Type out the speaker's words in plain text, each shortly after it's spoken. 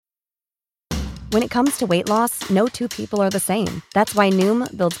When it comes to weight loss, no two people are the same. That's why Noom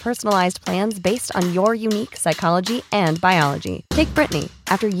builds personalized plans based on your unique psychology and biology. Take Brittany.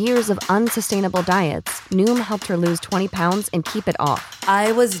 After years of unsustainable diets, Noom helped her lose 20 pounds and keep it off.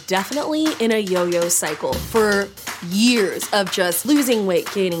 I was definitely in a yo-yo cycle for years of just losing weight,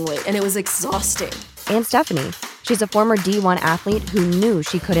 gaining weight, and it was exhausting. And Stephanie. She's a former D1 athlete who knew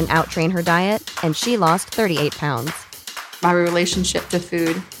she couldn't out-train her diet, and she lost 38 pounds. My relationship to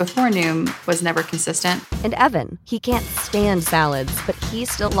food before Noom was never consistent. And Evan, he can't stand salads, but he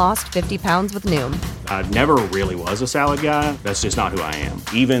still lost 50 pounds with Noom. I never really was a salad guy. That's just not who I am.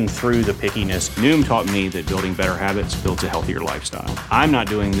 Even through the pickiness, Noom taught me that building better habits builds a healthier lifestyle. I'm not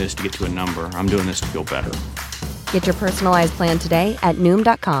doing this to get to a number. I'm doing this to feel better. Get your personalized plan today at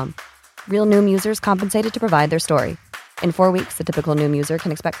Noom.com. Real Noom users compensated to provide their story. In 4 weeks, the typical Noom user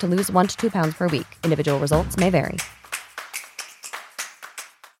can expect to lose 1 to 2 pounds per week. Individual results may vary.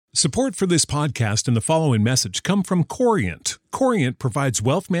 Support for this podcast and the following message come from Corient. Corient provides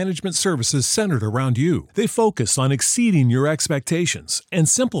wealth management services centered around you. They focus on exceeding your expectations and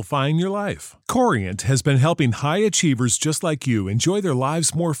simplifying your life. Corient has been helping high achievers just like you enjoy their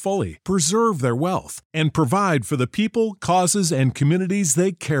lives more fully, preserve their wealth, and provide for the people, causes, and communities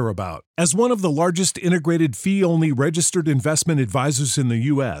they care about. As one of the largest integrated fee-only registered investment advisors in the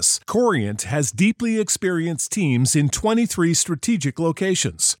U.S., Corient has deeply experienced teams in 23 strategic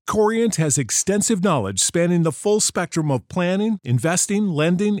locations. Corient has extensive knowledge spanning the full spectrum of planning, investing,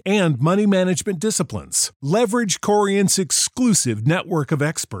 lending, and money management disciplines. Leverage Corient's exclusive network of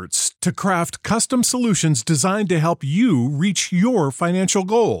experts to craft custom solutions designed to help you reach your financial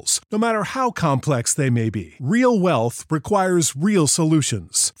goals, no matter how complex they may be. Real wealth requires real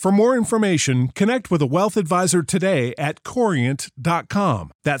solutions. For more information, connect with a wealth advisor today at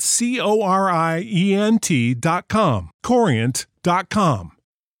Corient.com. That's Corient.com. Corient.com.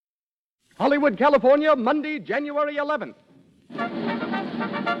 Hollywood, California, Monday, January 11th.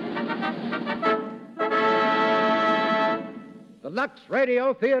 The Lux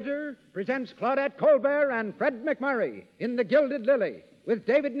Radio Theater presents Claudette Colbert and Fred McMurray in The Gilded Lily with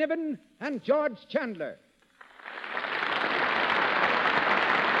David Niven and George Chandler.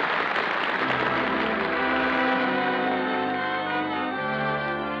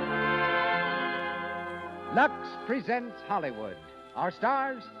 Lux presents Hollywood. Our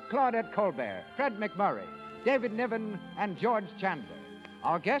stars, Claudette Colbert, Fred McMurray, David Niven, and George Chandler.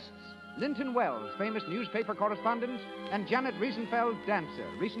 Our guests, Linton Wells, famous newspaper correspondent, and Janet Riesenfeld, dancer,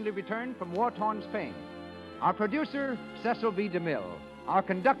 recently returned from war-torn Spain. Our producer, Cecil B. DeMille. Our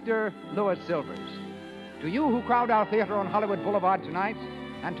conductor, Louis Silvers. To you who crowd our theater on Hollywood Boulevard tonight,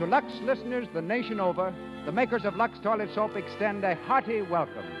 and to Lux listeners the nation over, the makers of Lux Toilet Soap extend a hearty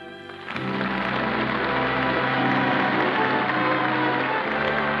welcome.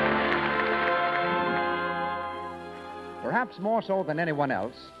 Perhaps more so than anyone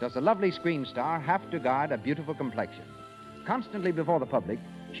else, does the lovely screen star have to guard a beautiful complexion. Constantly before the public,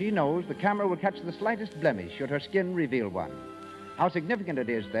 she knows the camera will catch the slightest blemish should her skin reveal one. How significant it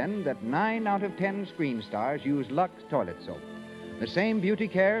is, then, that 9 out of 10 screen stars use Lux Toilet Soap. The same beauty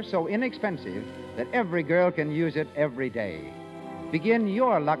care so inexpensive that every girl can use it every day. Begin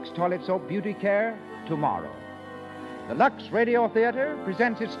your Lux Toilet Soap beauty care tomorrow. The Lux Radio Theater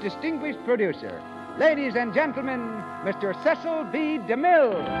presents its distinguished producer, ladies and gentlemen, Mr. Cecil B.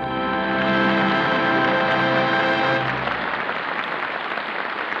 DeMille.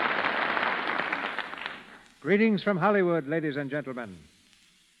 Greetings from Hollywood, ladies and gentlemen.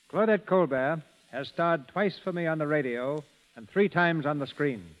 Claudette Colbert has starred twice for me on the radio and 3 times on the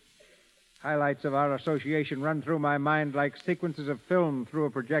screen. Highlights of our association run through my mind like sequences of film through a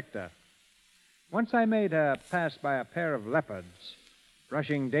projector. Once I made her pass by a pair of leopards,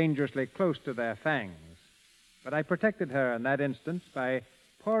 brushing dangerously close to their fangs. But I protected her in that instance by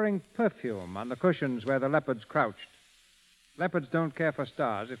pouring perfume on the cushions where the leopards crouched. Leopards don't care for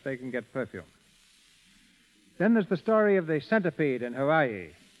stars if they can get perfume. Then there's the story of the centipede in Hawaii.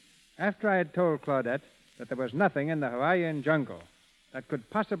 After I had told Claudette that there was nothing in the Hawaiian jungle that could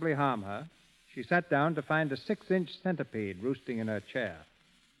possibly harm her, she sat down to find a 6-inch centipede roosting in her chair.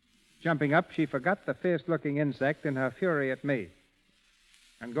 Jumping up, she forgot the fierce-looking insect in her fury at me.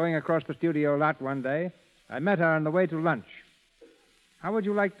 And going across the studio lot one day, I met her on the way to lunch. How would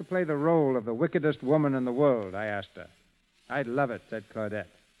you like to play the role of the wickedest woman in the world, I asked her. I'd love it, said Claudette.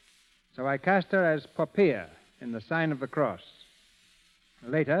 So I cast her as Poppaea in The Sign of the Cross.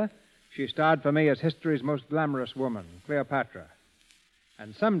 Later, she starred for me as history's most glamorous woman, Cleopatra.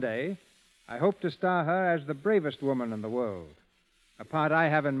 And someday, I hope to star her as the bravest woman in the world, a part I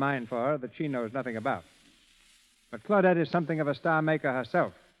have in mind for her that she knows nothing about. But Claudette is something of a star maker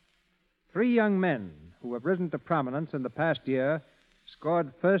herself. 3 young men who have risen to prominence in the past year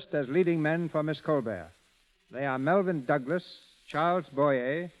scored first as leading men for Miss Colbert. They are Melvyn Douglas, Charles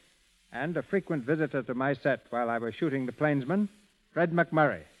Boyer, and a frequent visitor to my set while I was shooting The Plainsman, Fred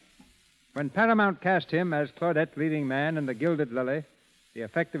McMurray. When Paramount cast him as Claudette's leading man in The Gilded Lily, the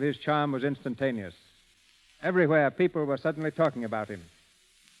effect of his charm was instantaneous. Everywhere, people were suddenly talking about him.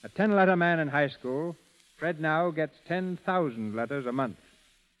 A 10-letter man in high school, Fred now gets 10,000 letters a month.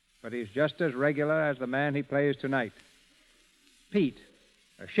 But he's just as regular as the man he plays tonight. Pete,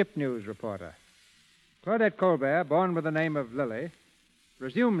 a ship news reporter. Claudette Colbert, born with the name of Lily,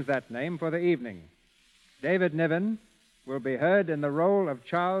 resumes that name for the evening. David Niven will be heard in the role of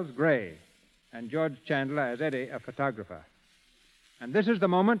Charles Gray, and George Chandler as Eddie, a photographer. And this is the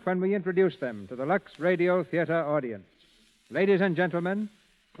moment when we introduce them to the Lux Radio Theater audience. Ladies and gentlemen,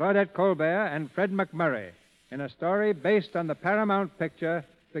 Claudette Colbert and Fred McMurray in a story based on the Paramount picture,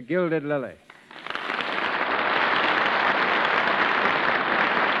 The Gilded Lily.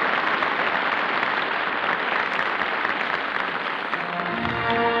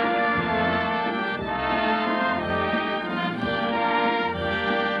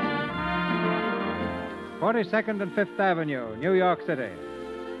 Second and Fifth Avenue, New York City.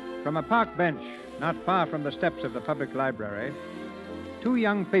 From a park bench not far from the steps of the public library, 2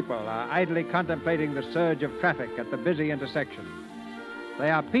 young people are idly contemplating the surge of traffic at the busy intersection. They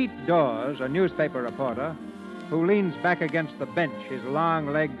are Pete Dawes, a newspaper reporter, who leans back against the bench, his long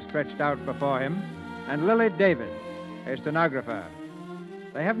legs stretched out before him, and Lily David, a stenographer.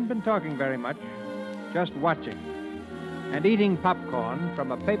 They haven't been talking very much, just watching, and eating popcorn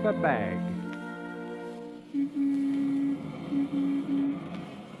from a paper bag.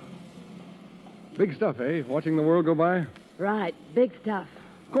 Big stuff, eh? Watching the world go by? Right, big stuff.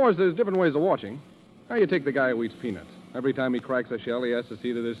 Of course, there's different ways of watching. Now, you take the guy who eats peanuts. Every time he cracks a shell, he has to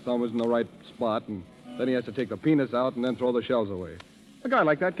see that his thumb is in the right spot, and then he has to take the peanuts out and then throw the shells away. A guy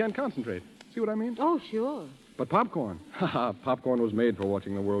like that can't concentrate. See what I mean? Oh, sure. But popcorn. Popcorn was made for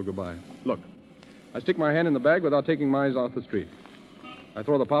watching the world go by. Look, I stick my hand in the bag without taking my eyes off the street. I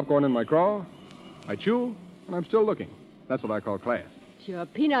throw the popcorn in my craw, I chew, and I'm still looking. That's what I call class. Sure,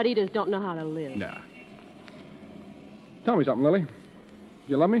 peanut eaters don't know how to live. Nah. Tell me something, Lily.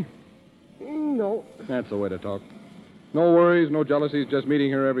 You love me? No. That's the way to talk. No worries, no jealousies, just meeting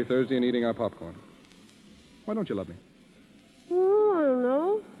here every Thursday and eating our popcorn. Why don't you love me? Oh, I don't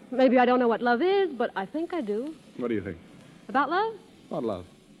know. Maybe I don't know what love is, but I think I do. What do you think? About love? About love.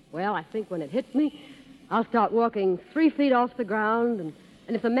 Well, I think when it hits me, I'll start walking 3 feet off the ground, and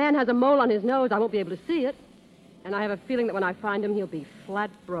if the man has a mole on his nose, I won't be able to see it. And I have a feeling that when I find him, he'll be flat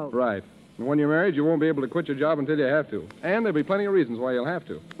broke. Right. And when you're married, you won't be able to quit your job until you have to. And there'll be plenty of reasons why you'll have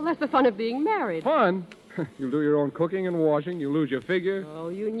to. Well, that's the fun of being married. Fun? You'll do your own cooking and washing. You'll lose your figure. Oh,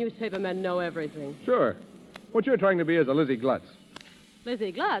 you newspaper men know everything. Sure. What you're trying to be is a Lizzie Glutz.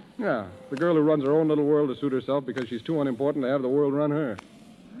 Lizzie Glutz? Yeah, the girl who runs her own little world to suit herself because she's too unimportant to have the world run her.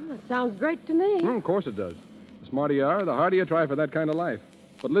 Oh, that sounds great to me. Of course it does. The smarter you are, the harder you try for that kind of life.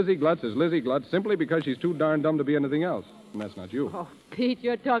 But Lizzie Glutz is Lizzie Glutz simply because she's too darn dumb to be anything else. And that's not you. Oh, Pete,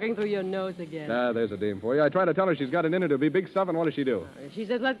 you're talking through your nose again. Ah, there's a dame for you. I try to tell her she's got it in her to be big stuff, and what does she do? She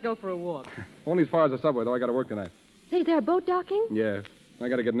says, let's go for a walk. Only as far as the subway, though. I got to work tonight. Say, is there a boat docking? Yeah. I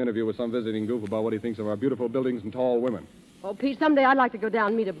got to get an interview with some visiting goof about what he thinks of our beautiful buildings and tall women. Oh, Pete, someday I'd like to go down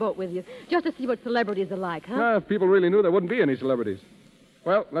and meet a boat with you, just to see what celebrities are like, huh? If people really knew, there wouldn't be any celebrities.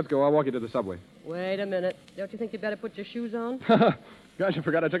 Well, let's go. I'll walk you to the subway. Wait a minute. Don't you think you'd better put your shoes on? Gosh, I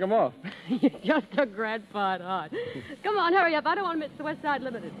forgot I took them off. You're just a grandpa at heart. Come on, hurry up. I don't want to miss the West Side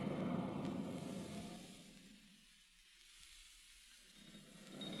Limited.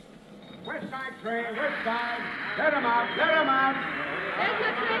 West Side train, West Side. Let 'em out, let 'em out. There's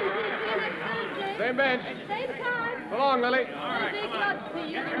my train. See you next Thursday. Same bench. Same time. So long, Lily. Big luck to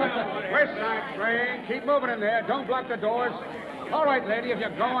you. West Side train. Keep moving in there. Don't block the doors. All right, lady, if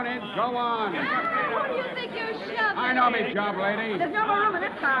you're going in, go on. What do you think you're shoving? I know me job, lady. There's no more room in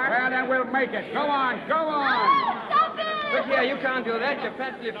this car. Well, then we'll make it. Go on, go on. Stop it! Look here, you can't do that. You're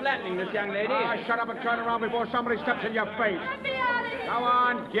practically flattening this young lady. Shut up and turn around before somebody steps in your face. Let me out of here. Go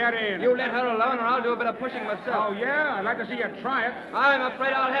on, get in. You let her alone or I'll do a bit of pushing myself. Oh, yeah? I'd like to see you try it. I'm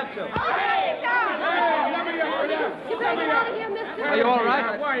afraid I'll have to. Hey, let me up, will you? You better get out of here, mister. Are you all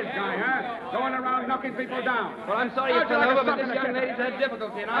right? A wise guy, huh? Going around knocking people down. Well, I'm sorry you fell over, but this young lady's had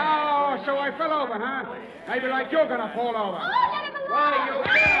difficulty, and Oh, so I fell over, huh? Maybe like you're gonna fall over. Oh, let him alone. Why, you...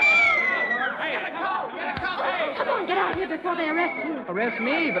 Hey, get a coat, get a coat, hey! Come on, get out of here before they arrest you. Arrest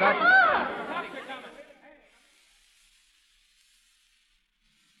me, but Come on.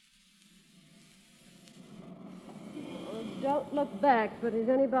 Don't don't look back, but is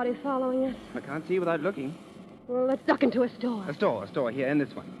anybody following us? I can't see without looking. Well, let's duck into a store. A store here in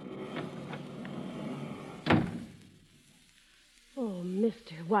this one. Oh,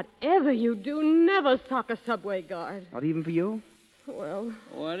 mister, whatever you do, never sock a subway guard. Not even for you? Well...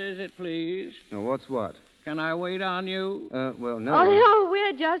 What is it, please? No, what's what? Can I wait on you? Well, no. Oh, no,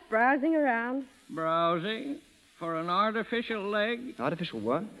 we're just browsing around. Browsing? For an artificial leg? Artificial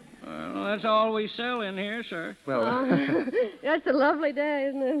what? Well, that's all we sell in here, sir. Well... That's a lovely day,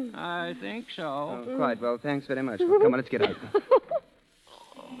 isn't it? I think so. Oh, quite. Well, thanks very much. Come on, let's get out.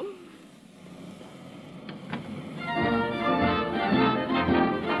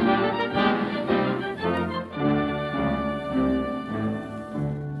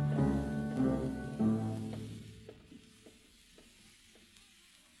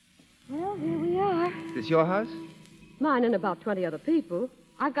 Well, here we are. Is this your house? Mine and about 20 other people.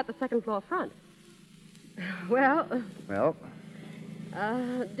 I've got the second floor front. Well... Well?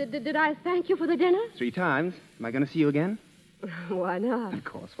 Did I thank you for the dinner? 3 times. Am I going to see you again? Why not? Of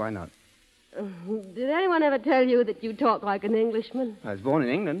course, why not? Did anyone ever tell you that you talk like an Englishman? I was born in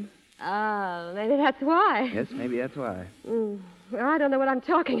England. Ah, maybe that's why. Yes, maybe that's why. Well, I don't know what I'm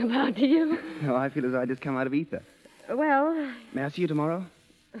talking about, do you? No, I feel as though I just come out of ether. Well... May I see you tomorrow?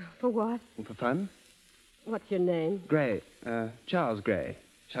 For what? For fun? What's your name? Gray. Charles Gray.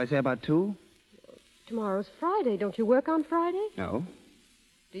 Shall I say about 2? Tomorrow's Friday. Don't you work on Friday? No.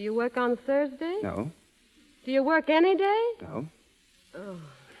 Do you work on Thursday? No. Do you work any day? No. Oh.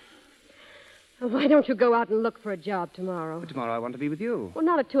 Well, why don't you go out and look for a job tomorrow? But tomorrow I want to be with you. Well,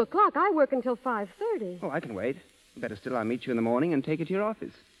 not at 2 o'clock. I work until 5:30. Oh, I can wait. Better still, I'll meet you in the morning and take you to your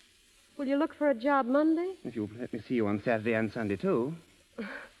office. Will you look for a job Monday? If you'll let me see you on Saturday and Sunday, too.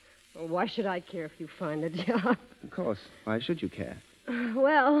 Well, why should I care if you find a job? Of course. Why should you care?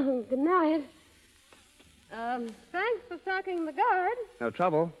 Well, good night. Thanks for socking the guard. No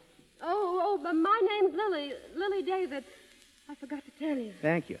trouble. But my name's Lily. Lily David. I forgot to tell you.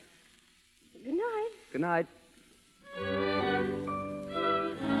 Thank you. Good night. Good night.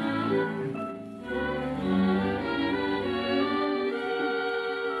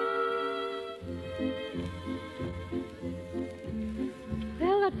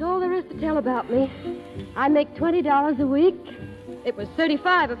 Well, that's all there is to tell about me. I make $20 a week. It was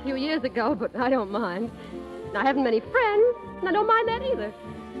 $35 a few years ago, but I don't mind. And I haven't many friends, and I don't mind that either.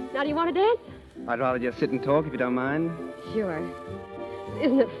 Now, do you want to dance? I'd rather just sit and talk if you don't mind. Sure.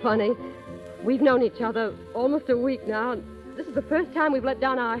 Isn't it funny? We've known each other almost a week now, and this is the first time we've let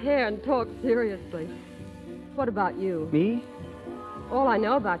down our hair and talked seriously. What about you? Me? All I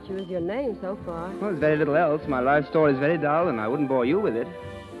know about you is your name so far. Well, there's very little else. My life story is very dull, and I wouldn't bore you with it.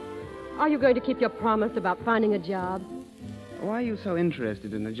 Are you going to keep your promise about finding a job? Why are you so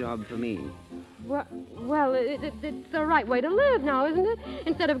interested in a job for me? Well, it's the right way to live now, isn't it?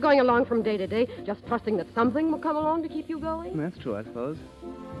 Instead of going along from day to day, just trusting that something will come along to keep you going. That's true, I suppose.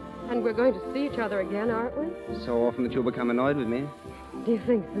 And we're going to see each other again, aren't we? So often that you'll become annoyed with me. Do you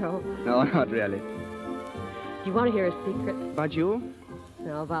think so? No, not really. Do you want to hear a secret? About you?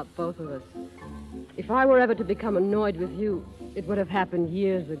 No, about both of us. If I were ever to become annoyed with you, it would have happened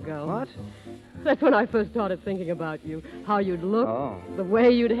years ago. What? That's when I first started thinking about you. How you'd look, Oh. the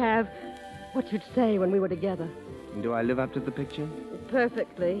way you'd have, what you'd say when we were together. And do I live up to the picture?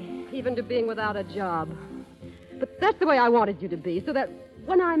 Perfectly, even to being without a job. But that's the way I wanted you to be, so that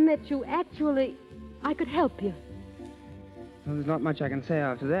when I met you, actually, I could help you. Well, there's not much I can say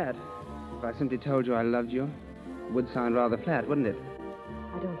after that. If I simply told you I loved you, it would sound rather flat, wouldn't it?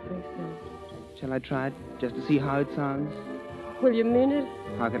 I don't think so. Shall I try it, just to see how it sounds? Will you mean it?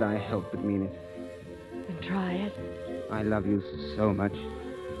 How could I help but mean it? Then try it. I love you so much.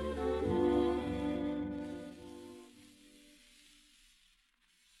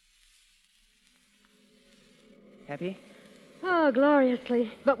 Happy? Oh,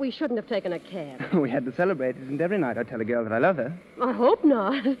 gloriously. But we shouldn't have taken a cab. We had to celebrate. Isn't every night I tell a girl that I love her? I hope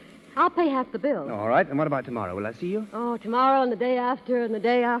not. I'll pay half the bill. All right. And what about tomorrow? Will I see you? Oh, tomorrow and the day after and the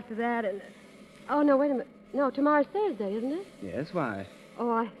day after that and... Oh, no, wait a minute. No, tomorrow's Thursday, isn't it? Yes, why?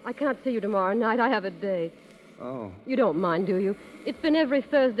 Oh, I can't see you tomorrow night. I have a date. Oh. You don't mind, do you? It's been every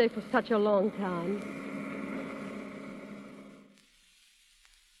Thursday for such a long time.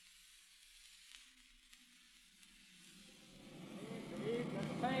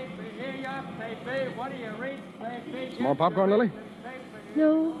 What do you read, baby? Some more popcorn, Lily?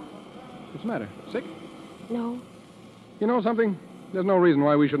 No. What's the matter? Sick? No. You know something? There's no reason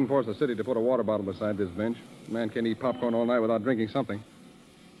why we shouldn't force the city to put a water bottle beside this bench. A man can't eat popcorn all night without drinking something.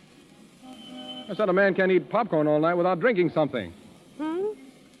 I said a man can't eat popcorn all night without drinking something.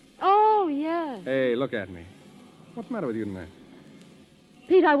 Oh, yes. Hey, look at me. What's the matter with you tonight?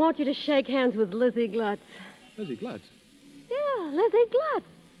 Pete, I want you to shake hands with Lizzie Glutz. Lizzie Glutz? Yeah, Lizzie Glutz.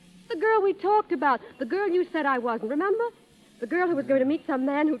 The girl we talked about. The girl you said I wasn't, remember? The girl who was going to meet some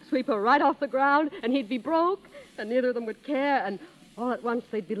man who'd sweep her right off the ground, and he'd be broke, and neither of them would care, and all at once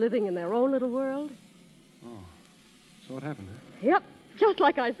they'd be living in their own little world. Oh, so what happened, huh? Yep, just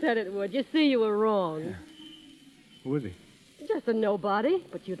like I said it would. You see, you were wrong. Yeah. Who is he? Just a nobody,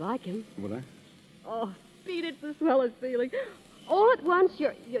 but you'd like him. Would I? Oh, Pete, it's the swellest feeling. All at once,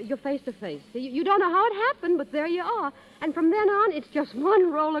 you're face to face. You don't know how it happened, but there you are. And from then on, it's just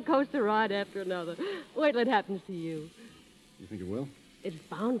one roller coaster ride after another. Wait till it happens to you. You think it will? It's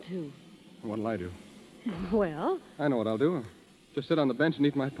bound to. What'll I do? Well? I know what I'll do. Just sit on the bench and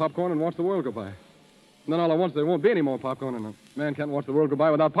eat my popcorn and watch the world go by. And then all at once, there won't be any more popcorn, and a man can't watch the world go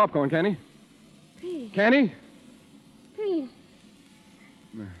by without popcorn, can he? Pete. Can he? Pete.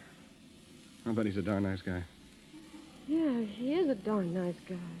 No. I bet he's a darn nice guy. Yeah, he is a darn nice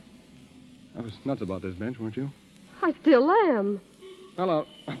guy. I was nuts about this bench, weren't you? I still am. Well,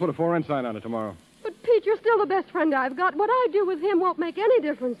 I'll put a for rent sign on it tomorrow. But, Pete, you're still the best friend I've got. What I do with him won't make any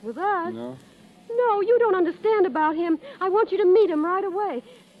difference with us. No? No, you don't understand about him. I want you to meet him right away.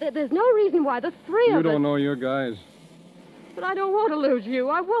 There's no reason why the three of us... You don't know your guys. But I don't want to lose you.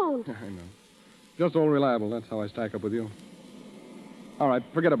 I won't. I know. Just all reliable. That's how I stack up with you. All right,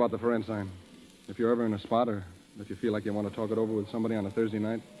 forget about the for rent sign. If you're ever in a spot or if you feel like you want to talk it over with somebody on a Thursday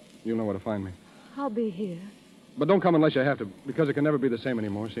night, you'll know where to find me. I'll be here. But don't come unless you have to, because it can never be the same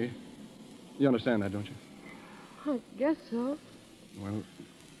anymore, see? You understand that, don't you? I guess so.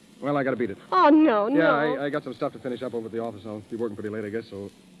 Well, I got to beat it. Oh, no. Yeah, I got some stuff to finish up over at the office. I'll be working pretty late, I guess, so...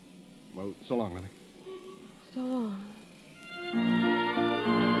 Well, so long, Lily. So long.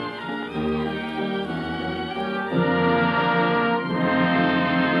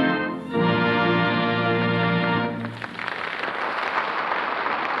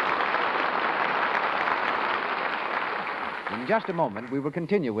 In just a moment, we will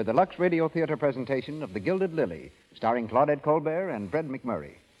continue with the Lux Radio Theater presentation of The Gilded Lily, starring Claudette Colbert and Fred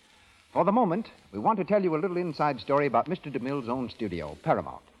McMurray. For the moment, we want to tell you a little inside story about Mr. DeMille's own studio,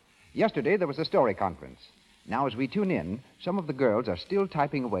 Paramount. Yesterday, there was a story conference. Now, as we tune in, some of the girls are still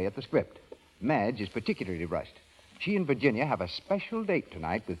typing away at the script. Madge is particularly rushed. She and Virginia have a special date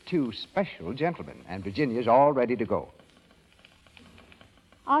tonight with two special gentlemen, and Virginia's all ready to go.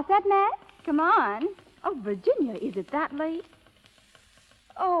 All set, Matt? Come on. Oh, Virginia, is it that late?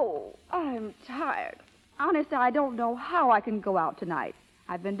 Oh, I'm tired. Honest, I don't know how I can go out tonight.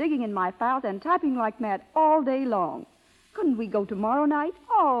 I've been digging in my files and typing like mad all day long. Couldn't we go tomorrow night?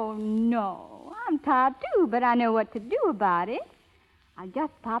 Oh, no. I'm tired, too, but I know what to do about it. I'll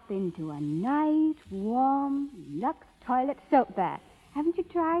just pop into a nice, warm, Lux toilet soap bath. Haven't you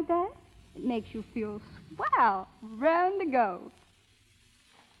tried that? It makes you feel swell, raring to go.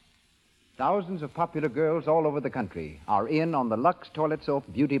 Thousands of popular girls all over the country are in on the Lux Toilet Soap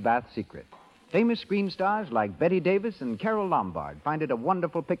Beauty Bath secret. Famous screen stars like Betty Davis and Carole Lombard find it a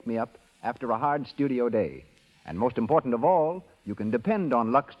wonderful pick-me-up after a hard studio day. And most important of all, you can depend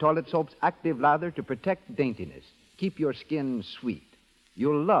on Lux Toilet Soap's active lather to protect daintiness, keep your skin sweet.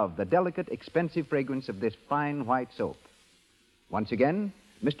 You'll love the delicate, expensive fragrance of this fine white soap. Once again,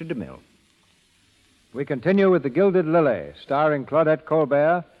 Mr. DeMille. We continue with The Gilded Lily, starring Claudette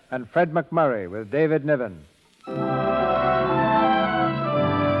Colbert and Fred McMurray with David Niven.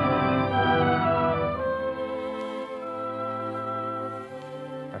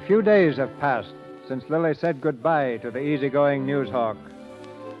 A few days have passed since Lily said goodbye to the easygoing news hawk.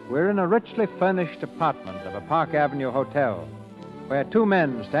 We're in a richly furnished apartment of a Park Avenue hotel, where two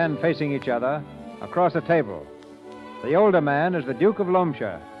men stand facing each other across a table. The older man is the Duke of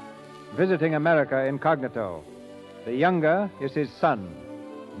Loamshire, visiting America incognito. The younger is his son,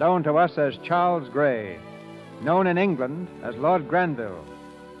 known to us as Charles Grey, known in England as Lord Granville.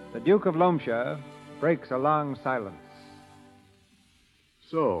 The Duke of Loamshire breaks a long silence.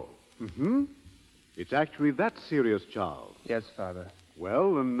 So, it's actually that serious, Charles. Yes, Father.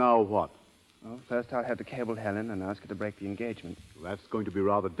 Well, and now what? Well, first I'll have to cable Helen and ask her to break the engagement. That's going to be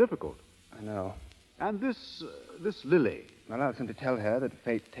rather difficult. I know. And this Lily? Well, I'll simply tell her that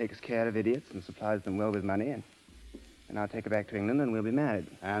fate takes care of idiots and supplies them well with money, and I'll take her back to England and we'll be married.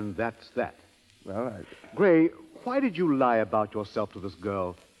 And that's that. Well, Gray, why did you lie about yourself to this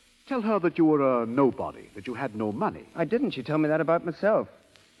girl? Tell her that you were a nobody, that you had no money. I didn't. She told me that about myself.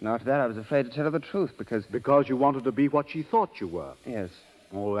 And after that, I was afraid to tell her the truth because... Because you wanted to be what she thought you were. Yes.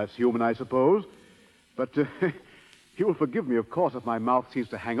 Oh, that's human, I suppose. But you will forgive me, of course, if my mouth seems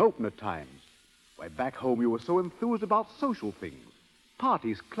to hang open at times. Why, back home you were so enthused about social things.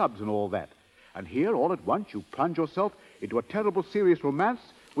 Parties, clubs, and all that. And here, all at once, you plunge yourself into a terrible, serious romance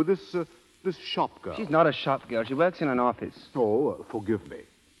with this shop girl. She's not a shop girl. She works in an office. Oh, forgive me.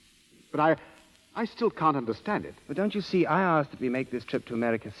 But I still can't understand it. But don't you see, I asked that we make this trip to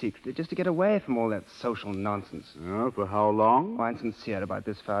America secretly, just to get away from all that social nonsense. For how long? Oh, I'm sincere about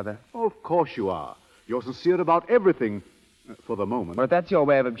this, Father. Oh, of course you are. You're sincere about everything, for the moment. Well, if that's your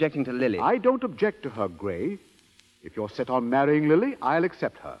way of objecting to Lily... I don't object to her, Gray. If you're set on marrying Lily, I'll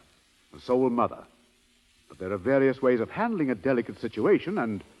accept her. And so will Mother. But there are various ways of handling a delicate situation,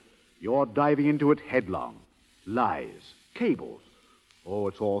 and you're diving into it headlong. Lies, cables. Oh,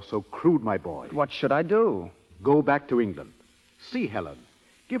 it's all so crude, my boy. What should I do? Go back to England. See Helen.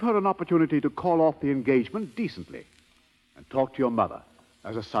 Give her an opportunity to call off the engagement decently. And talk to your mother,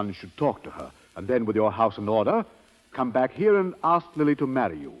 as a son should talk to her. And then, with your house in order, come back here and ask Lily to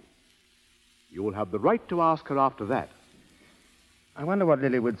marry you. You will have the right to ask her after that. I wonder what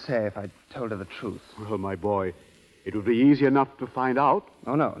Lily would say if I told her the truth. Well, my boy, it would be easy enough to find out.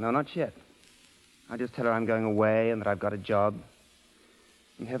 Oh, no, not yet. I'll just tell her I'm going away and that I've got a job.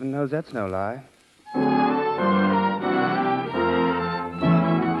 And heaven knows that's no lie.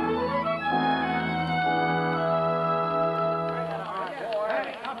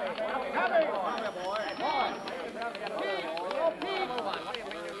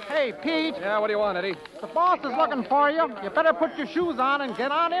 Hey, Pete. Yeah, what do you want, Eddie? The boss is looking for you. You better put your shoes on and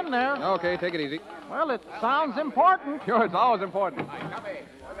get on in there. Okay, take it easy. Well, it sounds important. Sure, it's always important.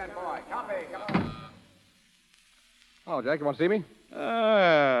 Oh, Jack, you want to see me?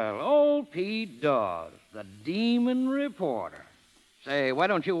 Old Pete Dawes, the demon reporter. Say, why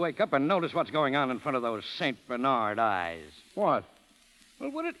don't you wake up and notice what's going on in front of those St. Bernard eyes? What? Well,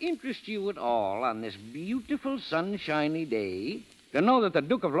 would it interest you at all on this beautiful sunshiny day to know that the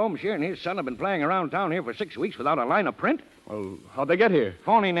Duke of Loamshire and his son have been playing around town here for 6 weeks without a line of print? Well, how'd they get here?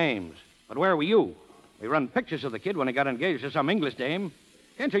 Phony names. But where were you? We run pictures of the kid when he got engaged to some English dame.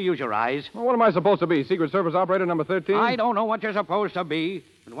 Can't you use your eyes? Well, what am I supposed to be? Secret Service operator number 13? I don't know what you're supposed to be.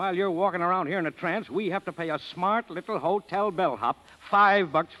 And while you're walking around here in a trance, we have to pay a smart little hotel bellhop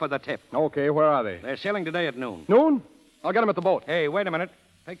 $5 for the tip. Okay, where are they? They're sailing today at noon. Noon? I'll get them at the boat. Hey, wait a minute.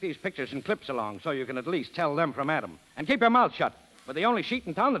 Take these pictures and clips along so you can at least tell them from Adam. And keep your mouth shut. We're the only sheet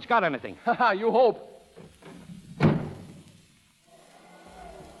in town that's got anything. You hope.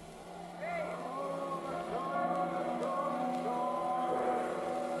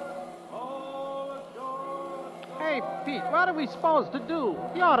 Hey, Pete, what are we supposed to do?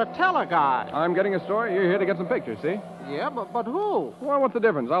 You ought to tell a guy. I'm getting a story. You're here to get some pictures, see? Yeah, but who? Well, what's the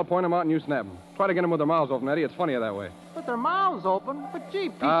difference? I'll point them out and you snap them. Try to get them with their mouths open, Eddie. It's funnier that way. With their mouths open? But, gee,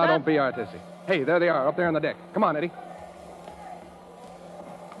 Pete, Don't be artistic. Hey, there they are, up there on the deck. Come on, Eddie.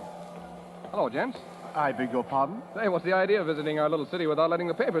 Hello, gents. I beg your pardon? Say, what's the idea of visiting our little city without letting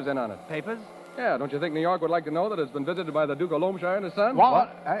the papers in on it? Papers? Yeah, don't you think New York would like to know that it's been visited by the Duke of Loamshire and his son?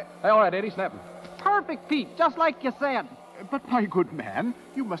 What? Hey, all right, Eddie, snap them. Perfect, Pete, just like you said. But, my good man,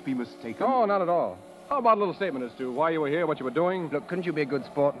 you must be mistaken. Oh, not at all. How about a little statement as to why you were here, what you were doing? Look, couldn't you be a good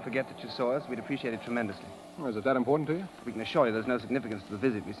sport and forget that you saw us? We'd appreciate it tremendously. Oh, is it that important to you? We can assure you there's no significance to the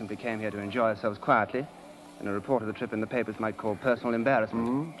visit. We simply came here to enjoy ourselves quietly. And a report of the trip in the papers might call personal embarrassment.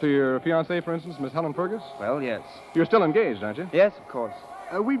 Mm-hmm. To your fiancée, for instance, Miss Helen Fergus? Well, yes. You're still engaged, aren't you? Yes, of course.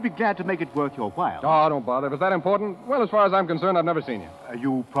 We'd be glad to make it worth your while. Oh, don't bother. If it's that important, well, as far as I'm concerned, I've never seen you.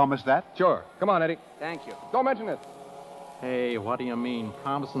 You promise that? Sure. Come on, Eddie. Thank you. Don't mention it. Hey, what do you mean,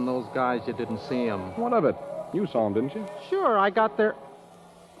 promising those guys you didn't see them? What of it? You saw him, didn't you? Sure, I got their...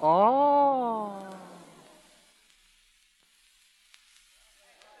 Oh...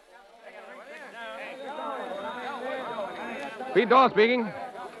 Pete Dawes speaking.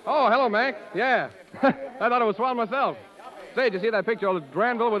 Oh, hello, Mac. Yeah. I thought it was swell myself. Say, did you see that picture of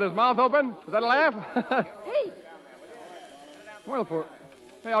Granville with his mouth open? Was that a laugh? Hey! Well,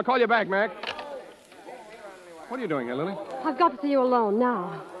 Hey, I'll call you back, Mac. What are you doing here, Lily? I've got to see you alone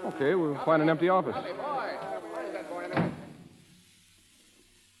now. Okay, we'll find an empty office.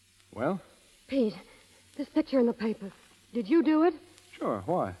 Well? Pete, this picture in the paper. Did you do it? Sure,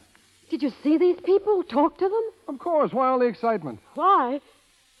 why? Did you see these people? Talk to them? Of course. Why all the excitement? Why?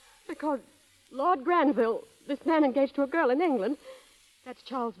 Because Lord Granville, this man engaged to a girl in England, that's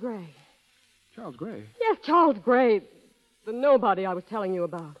Charles Gray. Charles Gray? Yes, Charles Gray. The nobody I was telling you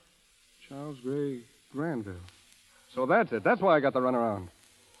about. Charles Gray Granville. So that's it. That's why I got the runaround.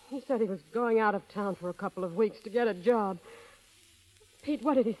 He said he was going out of town for a couple of weeks to get a job. Pete,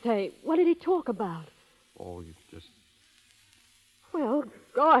 what did he say? What did he talk about? Oh, you just... Well,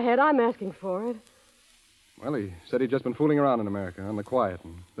 go ahead. I'm asking for it. Well, he said he'd just been fooling around in America on the quiet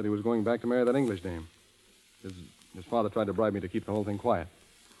and that he was going back to marry that English dame. His father tried to bribe me to keep the whole thing quiet.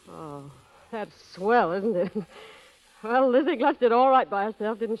 Oh, That's swell, isn't it? Well, Lizzie Glutz did all right by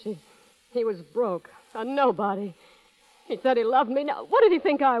herself, didn't she? He was broke, a nobody. He said he loved me. Now, what did he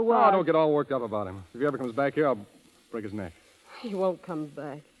think I was? Oh, don't get all worked up about him. If he ever comes back here, I'll break his neck. He won't come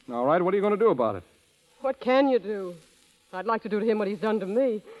back. All right, what are you going to do about it? What can you do? I'd like to do to him what he's done to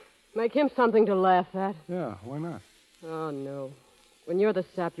me. Make him something to laugh at. Yeah, why not? Oh, no. When you're the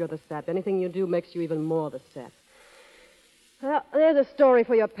sap, you're the sap. Anything you do makes you even more the sap. Well, there's a story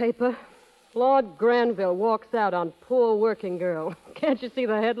for your paper. Lord Granville walks out on poor working girl. Can't you see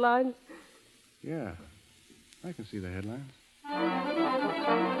the headlines? Yeah, I can see the headlines.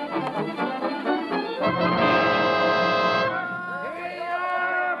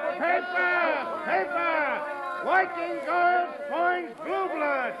 Paper! Working girls points blue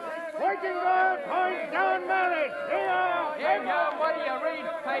blood. Working girls points down marriage. Here, what do you read,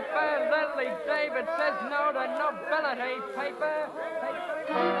 paper? Lily David says no to nobility, paper.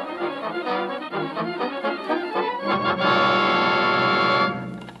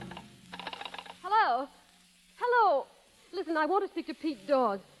 Hello? Hello? Listen, I want to speak to Pete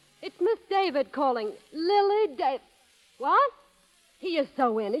Dawes. It's Miss David calling. Lily David. What? He is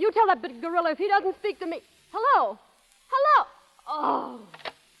so in. You tell that big gorilla if he doesn't speak to me. Hello? Hello? Oh.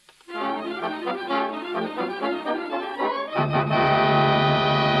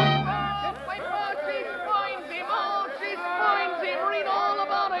 She finds him. Read all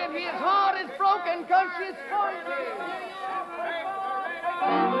about it. His heart is broken because she's finds him.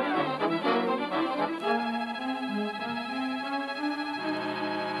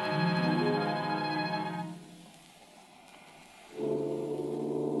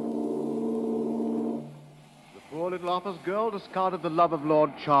 Poor little office girl discarded the love of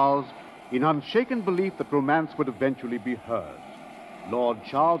Lord Charles in unshaken belief that romance would eventually be hers. Lord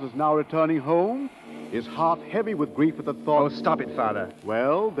Charles is now returning home, his heart heavy with grief at the thought... Oh, stop it, Father.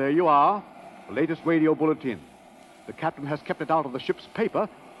 Well, there you are. The latest radio bulletin. The captain has kept it out of the ship's paper,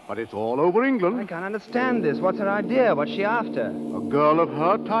 but it's all over England. I can't understand this. What's her idea? What's she after? A girl of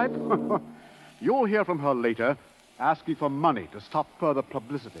her type? You'll hear from her later, asking for money to stop further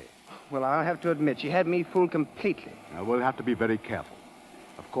publicity. Well, I'll have to admit, she had me fooled completely. Now, we'll have to be very careful.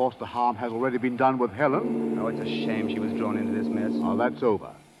 Of course, the harm has already been done with Helen. Oh, it's a shame she was drawn into this mess. Well, that's over.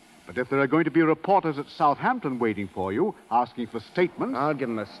 But if there are going to be reporters at Southampton waiting for you, asking for statements... I'll give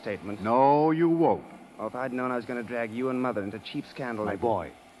them a statement. No, you won't. Oh, if I'd known I was going to drag you and Mother into cheap scandal... My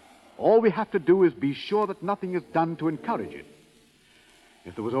boy, all we have to do is be sure that nothing is done to encourage it.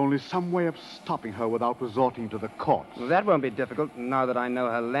 If there was only some way of stopping her without resorting to the courts. Well, that won't be difficult, now that I know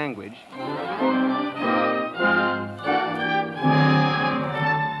her language.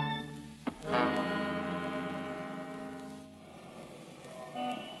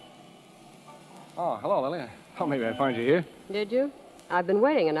 Oh, hello, Lily. Oh, maybe I find you here. Did you? I've been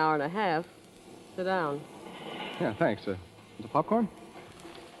waiting an hour and a half. Sit down. Yeah, thanks. The popcorn?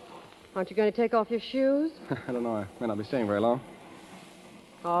 Aren't you going to take off your shoes? I don't know. I may not be staying very long.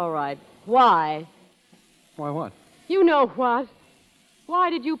 All right. Why? Why what? You know what. Why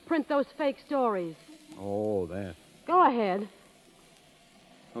did you print those fake stories? Oh, that. Go ahead.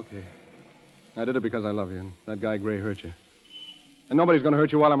 Okay. I did it because I love you, and that guy Gray hurt you. And nobody's going to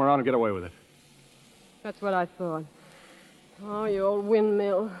hurt you while I'm around and get away with it. That's what I thought. Oh, you old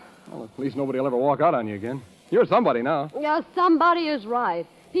windmill. Well, at least nobody will ever walk out on you again. You're somebody now. Yeah, somebody is right.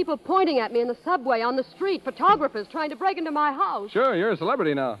 People pointing at me in the subway, on the street, photographers trying to break into my house. Sure, you're a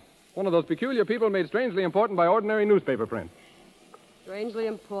celebrity now. One of those peculiar people made strangely important by ordinary newspaper print. Strangely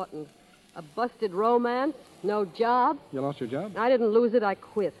important. A busted romance, no job. You lost your job? I didn't lose it, I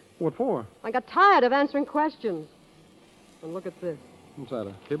quit. What for? I got tired of answering questions. And look at this. What's that,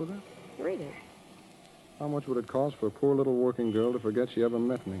 a cablegram? Read it. How much would it cost for a poor little working girl to forget she ever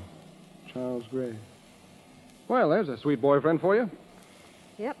met me? Charles Gray. Well, there's a sweet boyfriend for you.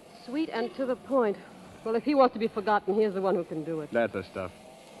 Yep, sweet and to the point. Well, if he wants to be forgotten, here's the one who can do it. That's the stuff.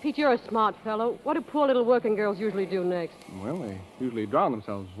 Pete, you're a smart fellow. What do poor little working girls usually do next? Well, they usually drown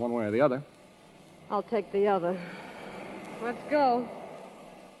themselves one way or the other. I'll take the other. Let's go.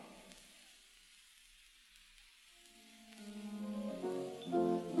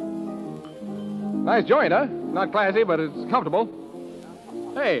 Nice joint, huh? Not classy, but it's comfortable.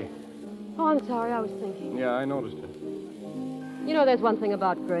 Hey. Oh, I'm sorry. I was thinking. Yeah, I noticed it. You know, there's one thing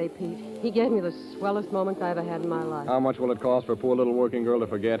about Gray, Pete. He gave me the swellest moments I ever had in my life. How much will it cost for a poor little working girl to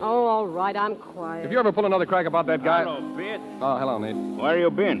forget? Oh, all right. I'm quiet. If you ever pull another crack about that guy... Hello, Pete. Oh, hello, Nate. Where you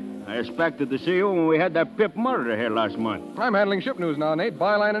been? I expected to see you when we had that Pip murder here last month. I'm handling ship news now, Nate.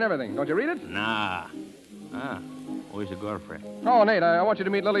 Byline and everything. Don't you read it? Nah. Where's your girlfriend? Oh, Nate, I want you to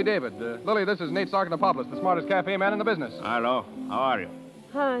meet Lily David. Lily, this is Nate Sarkin of Poplis, the smartest cafe man in the business. Hello. How are you?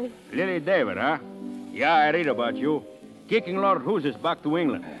 Hi. Lily David, huh? Yeah, I read about you. Kicking Lord Who's back to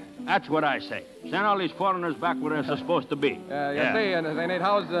England. That's what I say. Send all these foreigners back where they're supposed to be. Say, Nate,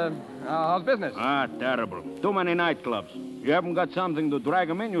 how's business? Terrible. Too many nightclubs. You haven't got something to drag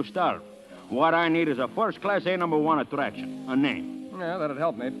them in, you starve. What I need is a first-class A1 attraction. A name. Yeah, that'd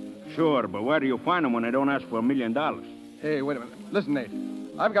help, Nate. Sure, but where do you find them when they don't ask for $1 million? Hey, wait a minute. Listen, Nate.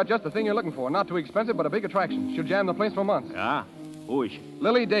 I've got just the thing you're looking for. Not too expensive, but a big attraction. Should jam the place for months. Yeah? Who is she?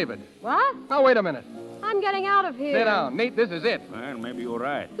 Lily David. What? Now, wait a minute. I'm getting out of here. Sit down. Nate, this is it. Well, maybe you're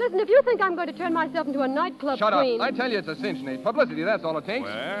right. Listen, if you think I'm going to turn myself into a nightclub Shut queen... up. I tell you it's a cinch, Nate. Publicity, that's all it takes.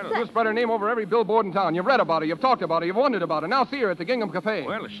 Well... You spread her name over every billboard in town. You've read about her, you've talked about her, you've wondered about her. Now see her at the Gingham Cafe.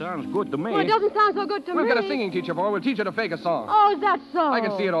 Well, it sounds good to me. Well, it doesn't sound so good to We'll me. get a singing teacher for her. We'll teach her to fake a song. Oh, is that so? I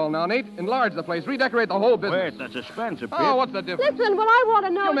can see it all now, Nate. Enlarge the place. Redecorate the whole business. Wait, that's expensive, Pete. Oh, what's the difference? Listen, what I want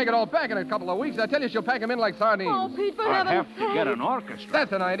to know... You'll make it all back in a couple of weeks. I tell you, she'll pack them in like sardines. Oh, Pete, for I'd heaven's have sake. to get an orchestra.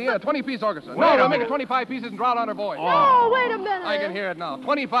 That's an idea. A 20-piece orchestra. Wait No, a we'll make minute. it 25 pieces and draw it on her voice. No, wait a minute. I can hear it now.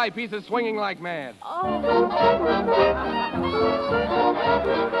 25 pieces swinging like mad.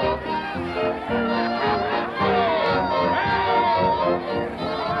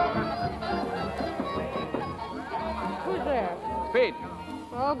 Who's there? Pete.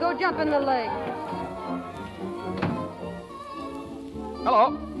 Oh, go jump in the lake.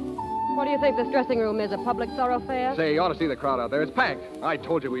 Hello. What do you think this dressing room is, a public thoroughfare? Say, you ought to see the crowd out there. It's packed. I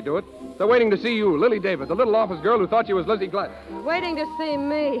told you we'd do it. They're waiting to see you, Lily David, the little office girl who thought she was Lizzie Glutt. Waiting to see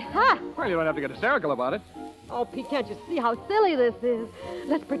me. Ha! Well, you don't have to get hysterical about it. Oh, Pete, can't you see how silly this is?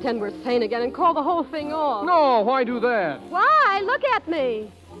 Let's pretend we're sane again and call the whole thing off. No, why do that? Why? Look at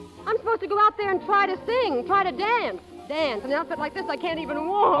me. I'm supposed to go out there and try to sing, try to dance. Dance. In an outfit like this, I can't even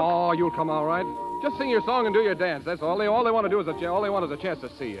walk. Oh, you'll come all right. Just sing your song and do your dance. That's all. All they want to do is all they want is a chance to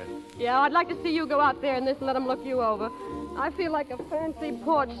see you. Yeah, I'd like to see you go out there in this and let them look you over. I feel like a fancy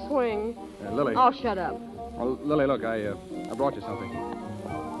porch swing. Lily. Oh, shut up. Well, Lily, look, I brought you something.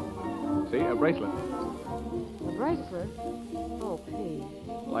 See, a bracelet. A bracelet? Oh, Pete.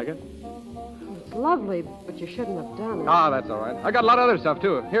 Like it? It's lovely, but you shouldn't have done it. Ah, that's all right. I got a lot of other stuff,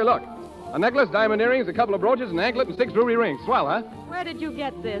 too. Here, look. A necklace, diamond earrings, a couple of brooches, an anklet, and 6 ruby rings. Swell, huh? Where did you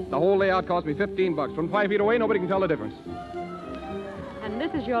get this? The whole layout cost me $15. From 5 feet away, nobody can tell the difference. And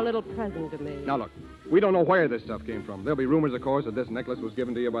this is your little present to me. Now, look. We don't know where this stuff came from. There'll be rumors, of course, that this necklace was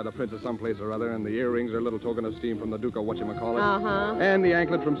given to you by the prince of someplace or other, and the earrings are a little token of esteem from the Duke of whatchamacallit. Uh-huh. And the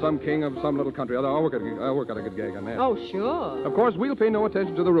anklet from some king of some little country. I'll work out a good gag on that. Oh, sure. Of course, we'll pay no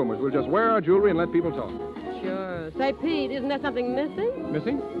attention to the rumors. We'll just wear our jewelry and let people talk. Sure. Say, Pete, isn't there something missing?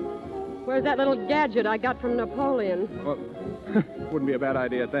 Missing? Where's that little gadget I got from Napoleon? Well, wouldn't be a bad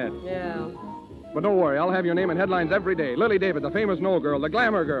idea at that. Yeah. But don't worry, I'll have your name in headlines every day. Lily David, the famous Knoll girl, the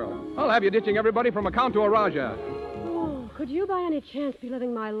glamour girl. I'll have you ditching everybody from a count to a Raja. Oh, could you by any chance be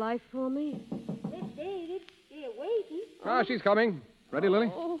living my life for me? Miss David, they're waiting. Ah, she's coming. Ready,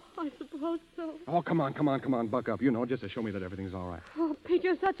 Lily? Oh, I suppose so. Oh, come on, buck up. You know, just to show me that everything's all right. Oh, Pete,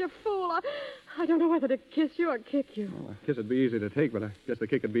 you're such a fool. I don't know whether to kiss you or kick you. Well, a kiss would be easy to take, but I guess the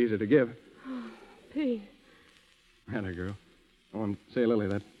kick would be easy to give. Oh, Pete. Atta girl. Oh, and say, Lily,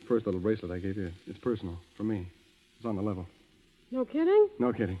 that first little bracelet I gave you, it's personal, for me. It's on the level. No kidding?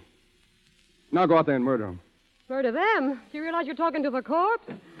 No kidding. Now go out there and murder him. Murder them? Do you realize you're talking to the corpse?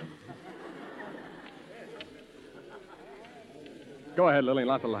 Go ahead, Lily,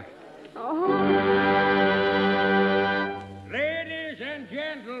 lots of luck. Oh. Ladies and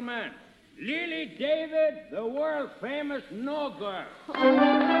gentlemen, Lily David, the world-famous No Girl. Go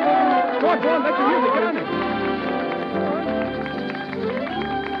on, let your music get on it.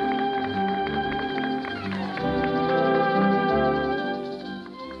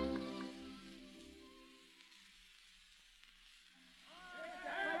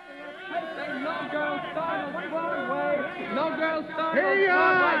 Here you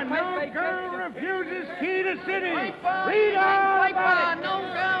are! No girl refuses key to city! Read on! No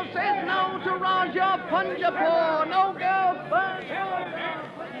girl says no to Raja Punjapur! No girl first!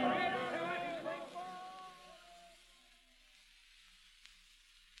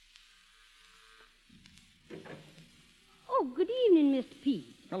 Oh, good evening, Mr.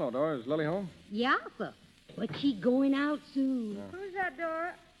 Pete. Hello, Dora. Is Lily home? Yeah, sir. But she going out soon. Yeah. Who's that,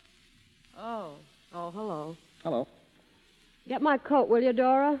 Dora? Oh, hello. Hello. Get my coat, will you,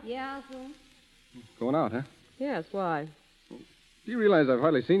 Dora? Yeah, sir. Going out, huh? Yes, why? Do you realize I've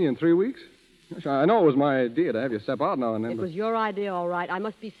hardly seen you in 3 weeks? Gosh, I know it was my idea to have you step out now and then. It but... was your idea, all right. I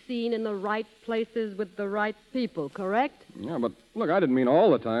must be seen in the right places with the right people, correct? Yeah, but look, I didn't mean all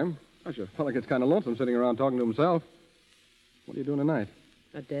the time. Gosh, a fella gets kind of lonesome sitting around talking to himself. What are you doing tonight?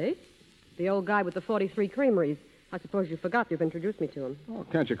 A date? The old guy with the 43 creameries. I suppose you forgot you've introduced me to him. Oh,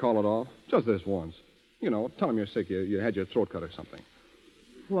 can't you call it off? Just this once. You know, tell him you're sick. You had your throat cut or something.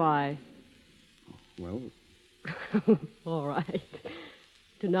 Why? Well, All right.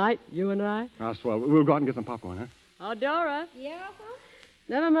 Tonight, you and I? swell. We'll go out and get some popcorn, huh? Oh, Dora. Yeah, Uncle?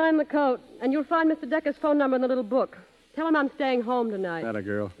 Never mind the coat. And you'll find Mr. Decker's phone number in the little book. Tell him I'm staying home tonight. That a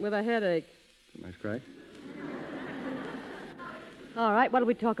girl. With a headache. Nice crack. All right, what'll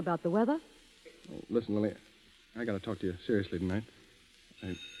we talk about? The weather? Oh, listen, Lily, I got to talk to you seriously tonight.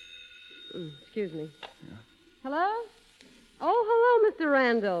 Excuse me. Yeah. Hello? Oh, hello, Mr.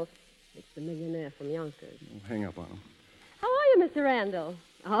 Randall. It's the millionaire from Yonkers. Oh, hang up on him. How are you, Mr. Randall?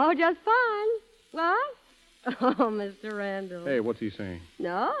 Oh, just fine. What? Oh, Mr. Randall. Hey, what's he saying?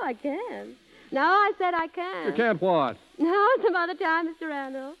 No, I can't. No, I said I can't. You can't what? No, some other time, Mr.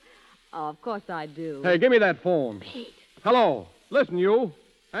 Randall. Oh, of course I do. Hey, give me that phone. Pete. Hello. Listen, you.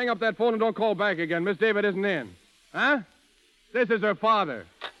 Hang up that phone and don't call back again. Miss David isn't in. Huh? This is her father.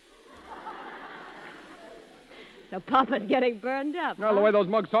 So Papa's getting burned up. Well, the way those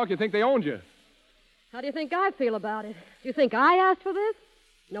mugs talk, you think they owned you. How do you think I feel about it? Do you think I asked for this?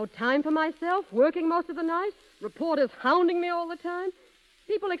 No time for myself, working most of the night, reporters hounding me all the time,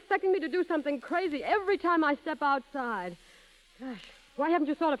 people expecting me to do something crazy every time I step outside. Gosh, why haven't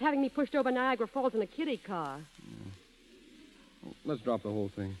you thought of having me pushed over Niagara Falls in a kiddie car? Well, let's drop the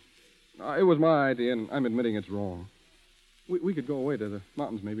whole thing. It was my idea, and I'm admitting it's wrong. We could go away to the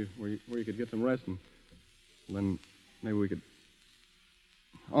mountains, maybe, where you could get some rest, and then maybe we could...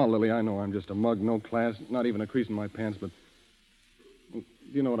 Oh, Lily, I know I'm just a mug, no class, not even a crease in my pants, but...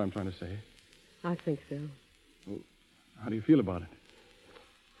 Do you know what I'm trying to say? I think so. Well, how do you feel about it?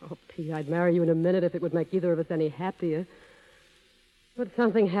 Oh, Pete, I'd marry you in a minute if it would make either of us any happier. But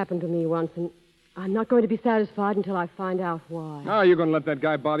something happened to me once, and I'm not going to be satisfied until I find out why. Ah, you're going to let that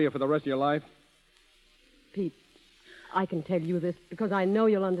guy bother you for the rest of your life? Pete, I can tell you this because I know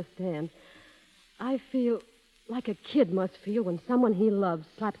you'll understand. I feel like a kid must feel when someone he loves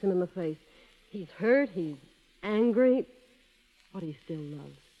slaps him in the face. He's hurt, he's angry, but he still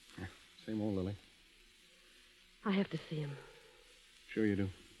loves. Same old Lily. I have to see him. Sure you do.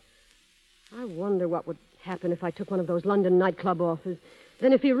 I wonder what would happen if I took one of those London nightclub offers.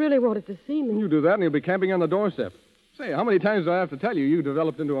 Then if he really wanted to see me... You do that and he'll be camping on the doorstep. Say, how many times do I have to tell you you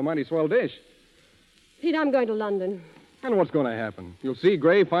developed into a mighty swell dish? Pete, I'm going to London. And what's going to happen? You'll see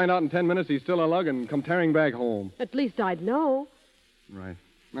Gray, find out in 10 minutes he's still a lug, and come tearing back home. At least I'd know. Right.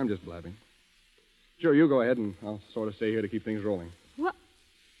 I'm just blabbing. Sure, you go ahead, and I'll sort of stay here to keep things rolling. What?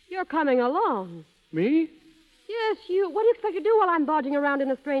 You're coming along. Me? Yes, you. What do you expect to do while I'm bodging around in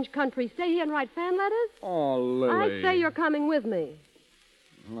a strange country? Stay here and write fan letters? Oh, Lily. I say you're coming with me.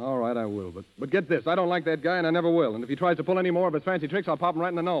 All right, I will. But get this. I don't like that guy, and I never will. And if he tries to pull any more of his fancy tricks, I'll pop him right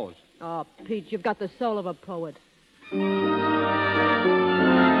in the nose. Oh, Pete, you've got the soul of a poet.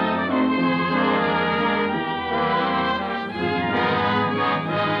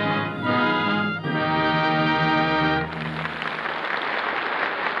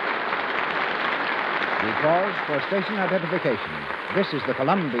 Pause for station identification. This is the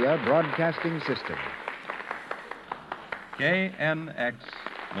Columbia Broadcasting System. KNX,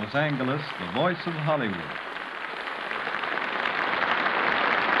 Los Angeles, the voice of Hollywood.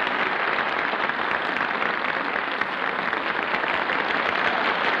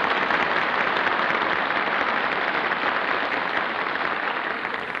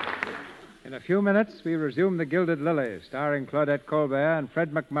 In a few minutes, we resume The Gilded Lily, starring Claudette Colbert and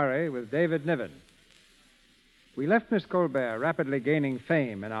Fred McMurray with David Niven. We left Miss Colbert rapidly gaining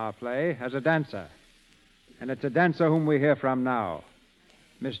fame in our play as a dancer. And it's a dancer whom we hear from now.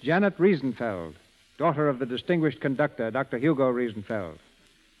 Miss Janet Riesenfeld, daughter of the distinguished conductor, Dr. Hugo Riesenfeld.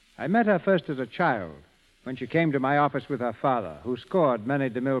 I met her first as a child when she came to my office with her father, who scored many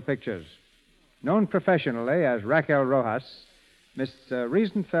DeMille pictures. Known professionally as Raquel Rojas, Miss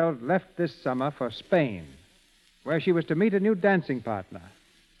Riesenfeld left this summer for Spain, where she was to meet a new dancing partner.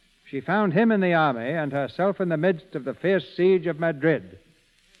 She found him in the army and herself in the midst of the fierce siege of Madrid.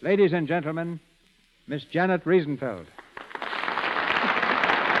 Ladies and gentlemen, Miss Janet Riesenfeld.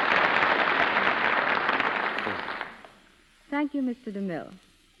 Thank you, Mr. DeMille.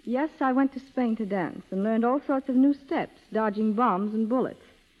 Yes, I went to Spain to dance and learned all sorts of new steps, dodging bombs and bullets.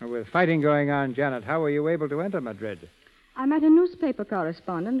 With fighting going on, Janet, how were you able to enter Madrid? I met a newspaper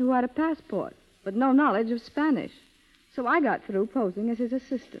correspondent who had a passport, but no knowledge of Spanish. So I got through posing as his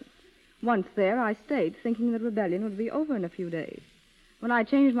assistant. Once there, I stayed, thinking the rebellion would be over in a few days. When I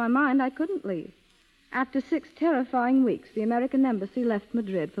changed my mind, I couldn't leave. After 6 terrifying weeks, the American embassy left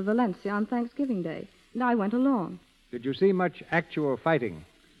Madrid for Valencia on Thanksgiving Day, and I went along. Did you see much actual fighting?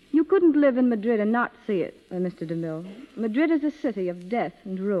 You couldn't live in Madrid and not see it, Mr. DeMille. Madrid is a city of death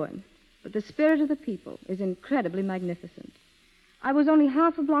and ruin, but the spirit of the people is incredibly magnificent. I was only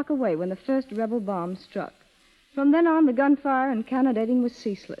half a block away when the first rebel bomb struck. From then on, the gunfire and cannonading was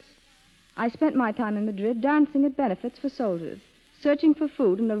ceaseless. I spent my time in Madrid dancing at benefits for soldiers, searching for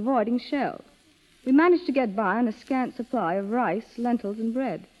food and avoiding shells. We managed to get by on a scant supply of rice, lentils, and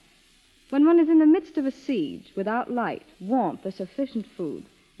bread. When one is in the midst of a siege, without light, warmth, or sufficient food,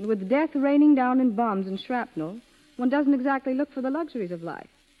 and with death raining down in bombs and shrapnel, one doesn't exactly look for the luxuries of life.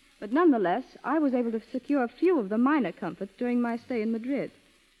 But nonetheless, I was able to secure a few of the minor comforts during my stay in Madrid.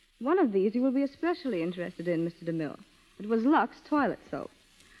 One of these you will be especially interested in, Mr. DeMille. It was Lux toilet soap.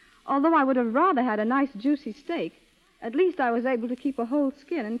 Although I would have rather had a nice juicy steak, at least I was able to keep a whole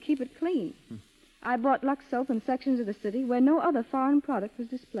skin and keep it clean. I bought Lux soap in sections of the city where no other foreign product was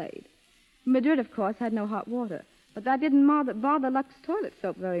displayed. Madrid, of course, had no hot water, but that didn't bother Lux toilet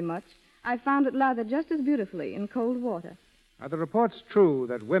soap very much. I found it lathered just as beautifully in cold water. Are the reports true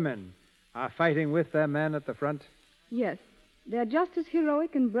that women are fighting with their men at the front? Yes, they're just as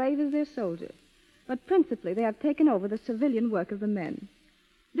heroic and brave as their soldiers. But principally, they have taken over the civilian work of the men.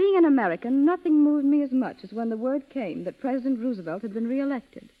 Being an American, nothing moved me as much as when the word came that President Roosevelt had been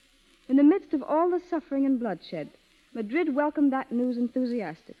reelected. In the midst of all the suffering and bloodshed, Madrid welcomed that news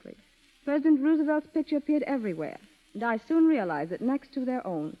enthusiastically. President Roosevelt's picture appeared everywhere, and I soon realized that next to their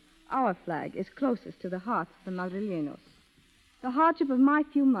own, our flag is closest to the hearts of the Madrileños. The hardship of my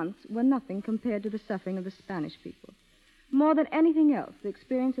few months were nothing compared to the suffering of the Spanish people. More than anything else, the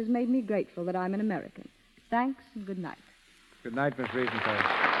experience has made me grateful that I'm an American. Thanks and good night. Good night, Miss Riesenfeld.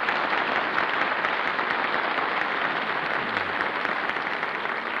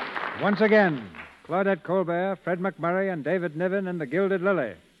 Once again, Claudette Colbert, Fred McMurray, and David Niven in The Gilded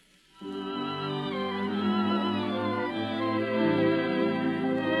Lily.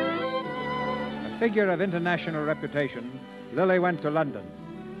 A figure of international reputation, Lily went to London,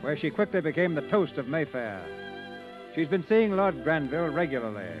 where she quickly became the toast of Mayfair. She's been seeing Lord Granville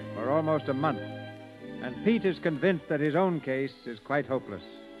regularly for almost a month, and Pete is convinced that his own case is quite hopeless.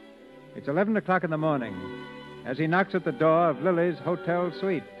 It's 11 o'clock in the morning as he knocks at the door of Lily's hotel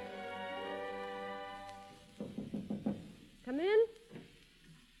suite. Come in.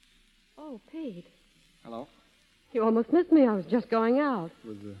 Oh, Pete. Hello. You almost missed me. I was just going out.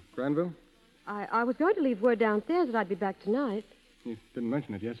 Was Granville? I was going to leave word downstairs that I'd be back tonight. You didn't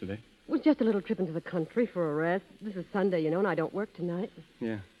mention it yesterday. It was just a little trip into the country for a rest. This is Sunday, and I don't work tonight.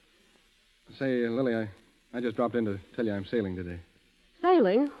 Yeah. Say, Lily, I just dropped in to tell you I'm sailing today.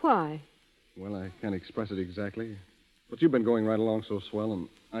 Sailing? Why? Well, I can't express it exactly. But you've been going right along so swell, and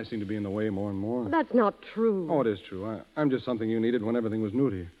I seem to be in the way more and more. That's not true. Oh, it is true. I'm just something you needed when everything was new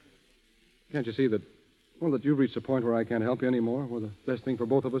to you. Can't you see that, that you've reached a point where I can't help you anymore, where the best thing for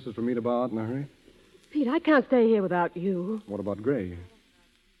both of us is for me to bow out in a hurry? Pete, I can't stay here without you. What about Gray?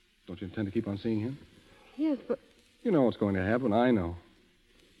 Don't you intend to keep on seeing him? Yes, but... You know what's going to happen. I know.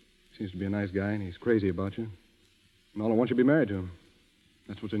 Seems to be a nice guy, and he's crazy about you. And all at once you'll be married to him.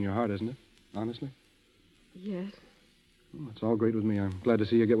 That's what's in your heart, isn't it? Honestly? Yes. Well, it's all great with me. I'm glad to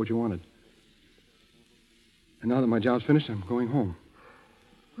see you get what you wanted. And now that my job's finished, I'm going home.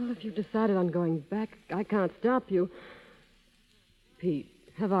 Well, if you've decided on going back, I can't stop you. Pete,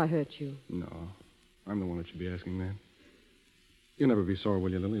 have I hurt you? No. I'm the one that should be asking that. You'll never be sore,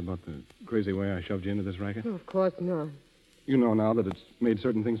 will you, Lily, about the crazy way I shoved you into this racket? Oh, of course not. You know now that it's made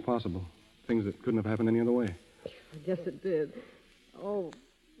certain things possible. Things that couldn't have happened any other way. Yes, it did. Oh,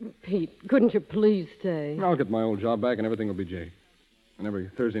 Pete, couldn't you please stay? I'll get my old job back and everything will be jake. And every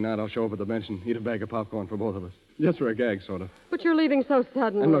Thursday night I'll show up at the bench and eat a bag of popcorn for both of us. Just for a gag, sort of. But you're leaving so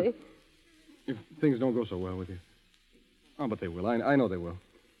suddenly. And look, if things don't go so well with you. Oh, but they will. I know they will.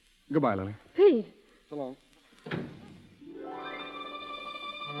 Goodbye, Lily. Pete. So long.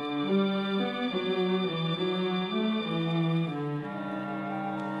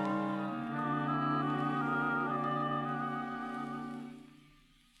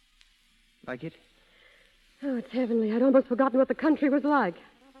 Like it? Oh, it's heavenly. I'd almost forgotten what the country was like.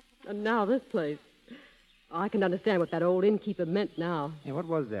 And now this place. Oh, I can understand what that old innkeeper meant now. Yeah, what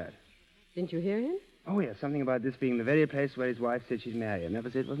was that? Didn't you hear him? Oh, yeah, something about this being the very place where his wife said she'd marry him. That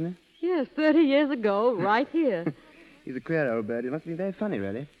was it, wasn't it? Yes, 30 years ago, right here. He's a queer old bird. He must be very funny,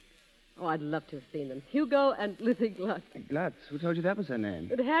 really. Oh, I'd love to have seen them. Hugo and Lizzie Glutz. Glutz? Who told you that was her name?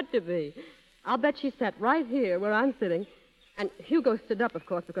 It had to be. I'll bet she sat right here where I'm sitting. And Hugo stood up, of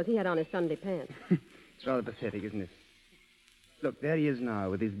course, because he had on his Sunday pants. It's rather pathetic, isn't it? Look, there he is now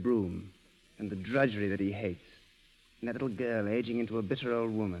with his broom and the drudgery that he hates. And that little girl aging into a bitter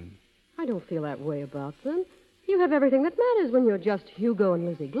old woman. I don't feel that way about them. You have everything that matters when you're just Hugo and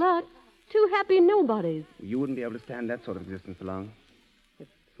Lizzie Glutt. Two happy nobodies. You wouldn't be able to stand that sort of existence for long.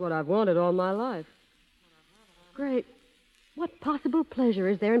 It's what I've wanted all my life. Great. What possible pleasure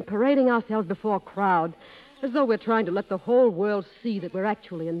is there in parading ourselves before a crowd as though we're trying to let the whole world see that we're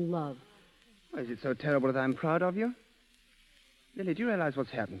actually in love? Is it so terrible that I'm proud of you? Lily, do you realize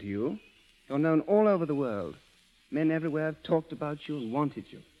what's happened to you? You're known all over the world. Men everywhere have talked about you and wanted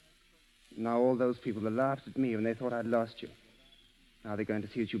you. Now all those people that laughed at me when they thought I'd lost you. Now they're going to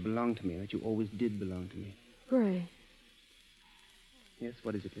see that you belong to me, that you always did belong to me. Gray. Yes,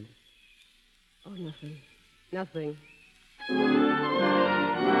 what is it, Lily? Oh, nothing. Nothing.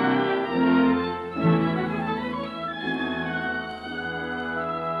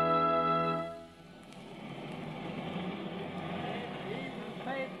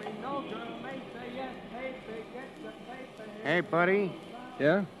 Hey, buddy.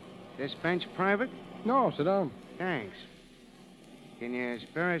 Yeah? This bench private? No, sit down. Thanks. Can you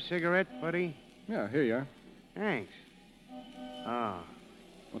spare a cigarette, buddy? Yeah, here you are. Thanks. Oh,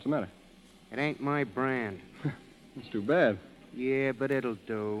 What's the matter? it ain't my brand. That's too bad. Yeah, but it'll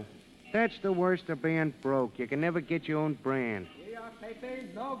do. That's the worst of being broke. You can never get your own brand.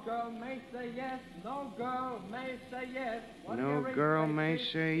 No girl may say yes. No girl may say yes. No girl may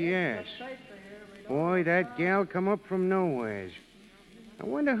say yes. Boy, that gal come up from nowheres. I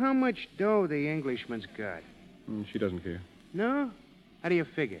wonder how much dough the Englishman's got. She doesn't care. No? How do you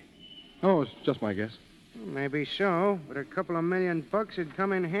figure? Oh, it's just my guess. Maybe so, but a couple of $1 million would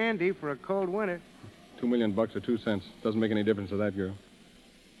come in handy for a cold winter. $2 million or 2 cents. Doesn't make any difference to that girl.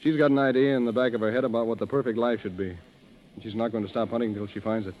 She's got an idea in the back of her head about what the perfect life should be. And she's not going to stop hunting until she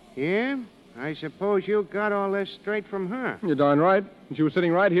finds it. Yeah? I suppose you got all this straight from her. You're darn right. And she was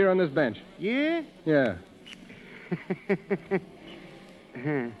sitting right here on this bench. Yeah? Yeah.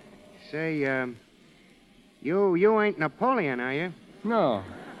 Say, you ain't Napoleon, are you? No.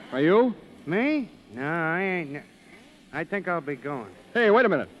 Are you? Me? No, I ain't. I think I'll be going. Hey, wait a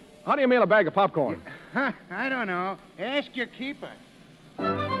minute. How do you mail a bag of popcorn? I don't know. Ask your keeper.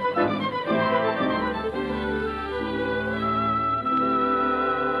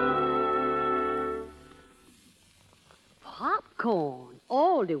 Popcorn,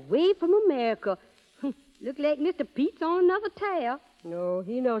 all the way from America. Look like Mr. Pete's on another tear. No,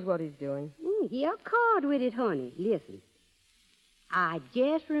 he knows what he's doing. Here, a card with it, honey. Listen. I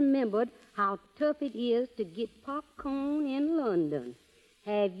just remembered how tough it is to get popcorn in London.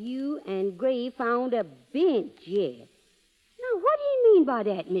 Have you and Gray found a bench yet? Now, what do you mean by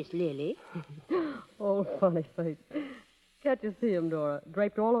that, Miss Lily? Oh, funny face. Can't you see him, Dora?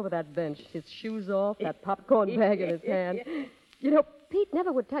 Draped all over that bench, his shoes off, that popcorn bag in his hand. You know, Pete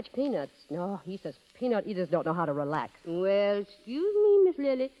never would touch Peanuts. No, he says peanut eaters don't know how to relax. Well, excuse me, Miss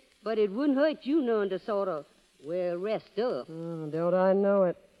Lily, but it wouldn't hurt you none to sort of, well, rest up. Don't I know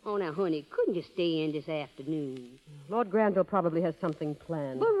it? Oh, now, honey, couldn't you stay in this afternoon? Lord Granville probably has something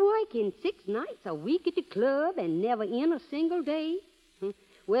planned. But working 6 nights a week at the club and never in a single day?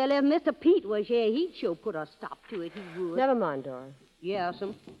 Well, if Mr. Pete was here, he'd sure put a stop to it, he would. Never mind, Dora.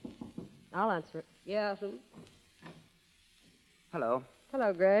 Yes'm. I'll answer it. Yes'm. Hello.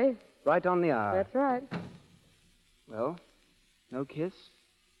 Hello, Gray. Right on the hour. That's right. Well, no kiss?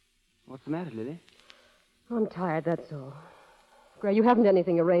 What's the matter, Lily? I'm tired, that's all. Gray, you haven't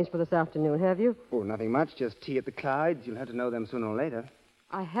anything arranged for this afternoon, have you? Oh, nothing much. Just tea at the Clydes. You'll have to know them sooner or later.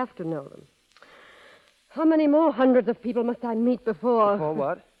 I have to know them. How many more hundreds of people must I meet before... Before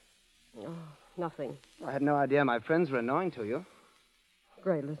what? Oh, nothing. I had no idea my friends were annoying to you.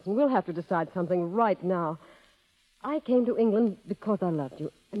 Gray, listen, we'll have to decide something right now. I came to England because I loved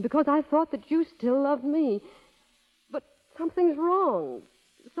you, and because I thought that you still loved me. But something's wrong.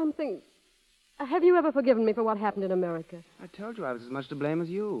 Something... Have you ever forgiven me for what happened in America? I told you I was as much to blame as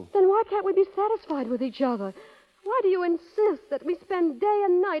you. Then why can't we be satisfied with each other? Why do you insist that we spend day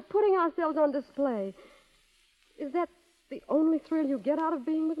and night putting ourselves on display? Is that the only thrill you get out of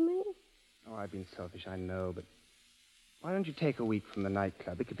being with me? Oh, I've been selfish, I know, but why don't you take a week from the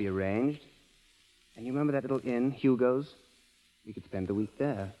nightclub? It could be arranged. And you remember that little inn, Hugo's? We could spend the week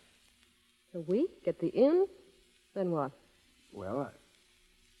there. A week at the inn? Then what? Well,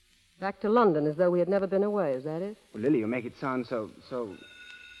 Back to London as though we had never been away, is that it? Well, Lily, you make it sound so...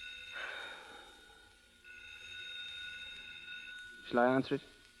 Shall I answer it?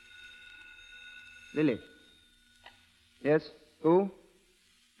 Lily. Yes? Who?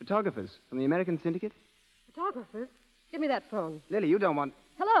 Photographers from the American Syndicate? Photographers? Give me that phone. Lily, you don't want...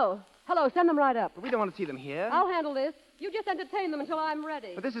 Hello. Hello, send them right up. But we don't want to see them here. I'll handle this. You just entertain them until I'm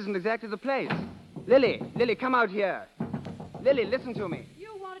ready. But this isn't exactly the place. Lily, come out here. Lily, listen to me.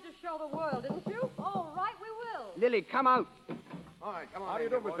 You wanted to show the world, didn't you? All right, we will. Lily, come out. All right, come on. How do you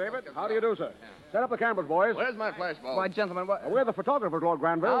do, Miss David? How do you do, sir? Set up the cameras, boys. Where's my flashbulb? Why, gentlemen, what... We're the photographers, Lord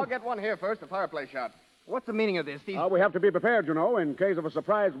Granville. I'll get one here first, the fireplace shot. What's the meaning of this? We have to be prepared, you know. In case of a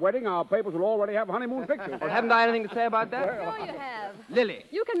surprise wedding, our papers will already have honeymoon pictures. Well, haven't I anything to say about that? Sure you have. Lily.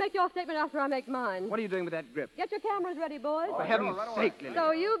 You can make your statement after I make mine. What are you doing with that grip? Get your cameras ready, boys. For heaven's sake, Lily.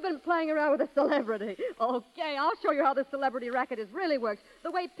 So you've been playing around with a celebrity. Okay, I'll show you how this celebrity racket really works.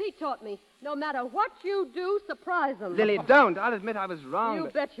 The way Pete taught me. No matter what you do, surprise them. Lily, don't. I'll admit I was wrong. You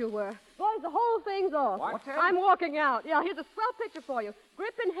but... bet you were. Boys, the whole thing's off. What's that? I'm walking out. Yeah, here's a swell picture for you.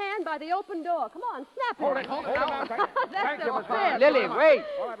 Grip in hand by the open door. Come on, snap it. Hold it. That's you, a Miss fit. Lily, wait.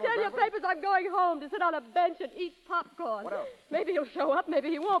 Tell your papers I'm going home to sit on a bench and eat popcorn. What else? Maybe he'll show up, maybe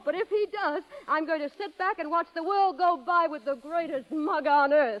he won't. But if he does, I'm going to sit back and watch the world go by with the greatest mug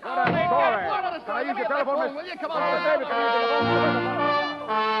on earth. Can I use your telephone, will you? Come on. on. David, can you use your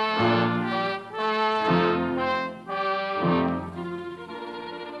telephone?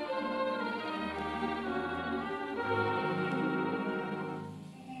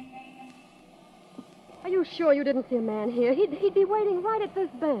 Are you sure you didn't see a man here? He'd be waiting right at this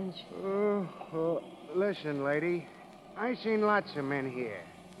bench. Listen, lady. I seen lots of men here.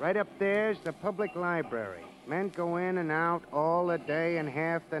 Right up there's the public library. Men go in and out all the day and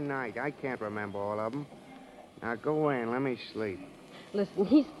half the night. I can't remember all of them. Now go in. Let me sleep. Listen,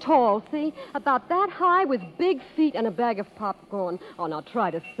 he's tall, see? About that high with big feet and a bag of popcorn. Oh, now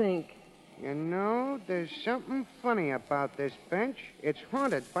try to think. You know, there's something funny about this bench. It's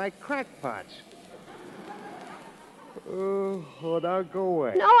haunted by crackpots. Now go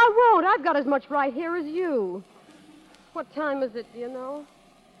away. No, I won't. I've got as much right here as you. What time is it, do you know?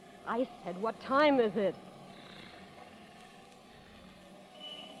 I said, what time is it?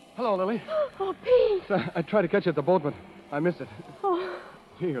 Hello, Lily. Oh, Pete. I tried to catch you at the boat, but I missed it. Oh.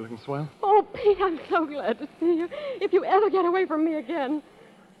 Gee, you're looking swell. Oh, Pete, I'm so glad to see you. If you ever get away from me again.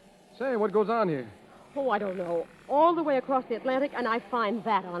 Say, what goes on here? Oh, I don't know. All the way across the Atlantic, and I find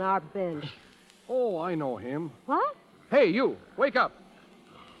that on our bench. Oh, I know him. What? Hey, you, wake up.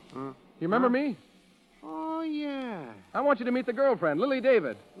 You remember me? Oh, yeah. I want you to meet the girlfriend, Lily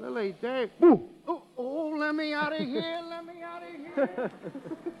David. Lily David. Oh, let me out of here. Let me out of here.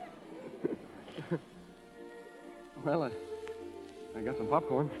 Well, I got some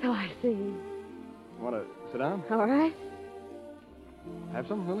popcorn. So I see. Want to sit down? All right. Have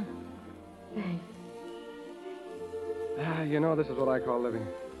some, Lily? Thanks. You know, this is what I call living.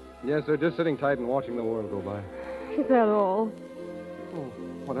 Yes, sir, just sitting tight and watching the world go by. Is that all? Oh,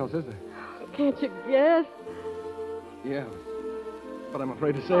 what else is there? Can't you guess? Yeah, but I'm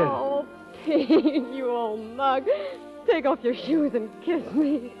afraid to say Oh, Pete, you old mug. Take off your shoes and kiss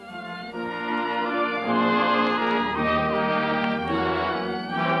me.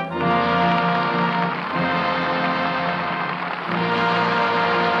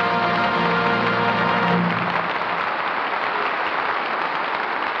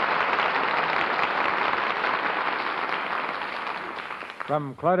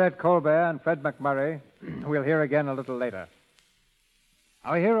 From Claudette Colbert and Fred McMurray, we'll hear again a little later.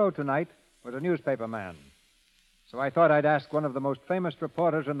 Our hero tonight was a newspaper man. So I thought I'd ask one of the most famous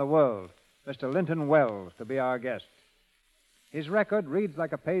reporters in the world, Mr. Linton Wells, to be our guest. His record reads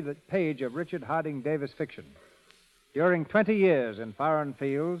like a page of Richard Harding Davis fiction. During 20 years in foreign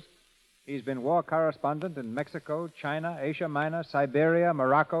fields, he's been war correspondent in Mexico, China, Asia Minor, Siberia,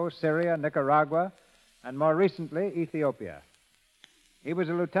 Morocco, Syria, Nicaragua, and more recently, Ethiopia. He was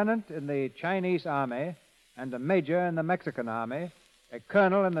a lieutenant in the Chinese Army and a major in the Mexican Army, a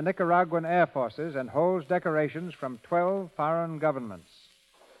colonel in the Nicaraguan Air Forces, and holds decorations from 12 foreign governments.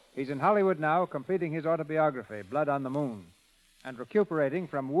 He's in Hollywood now, completing his autobiography, Blood on the Moon, and recuperating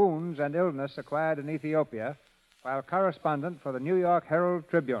from wounds and illness acquired in Ethiopia while correspondent for the New York Herald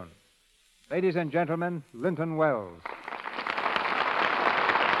Tribune. Ladies and gentlemen, Linton Wells.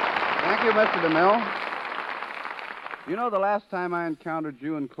 Thank you, Mr. DeMille. You know, the last time I encountered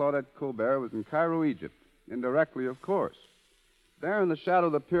you and Claudette Colbert was in Cairo, Egypt. Indirectly, of course. There in the shadow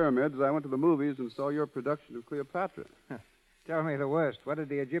of the pyramids, I went to the movies and saw your production of Cleopatra. Tell me the worst. What did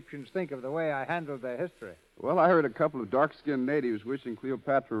the Egyptians think of the way I handled their history? Well, I heard a couple of dark-skinned natives wishing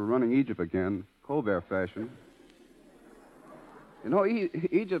Cleopatra were running Egypt again, Colbert fashion. You know,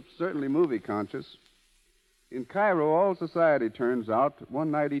 Egypt's certainly movie-conscious. In Cairo, all society turns out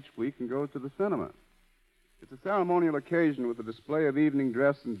one night each week and goes to the cinema. It's a ceremonial occasion with a display of evening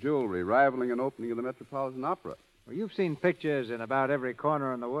dress and jewelry, rivaling an opening of the Metropolitan Opera. Well, you've seen pictures in about every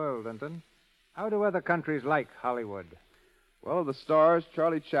corner in the world, Linton. How do other countries like Hollywood? Well, the stars,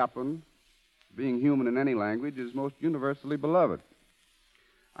 Charlie Chaplin, being human in any language, is most universally beloved.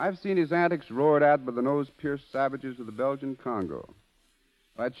 I've seen his antics roared at by the nose-pierced savages of the Belgian Congo,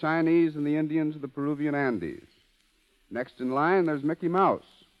 by Chinese and the Indians of the Peruvian Andes. Next in line, there's Mickey Mouse,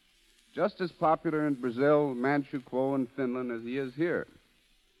 just as popular in Brazil, Manchukuo, and Finland as he is here.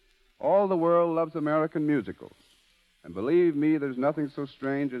 All the world loves American musicals. And believe me, there's nothing so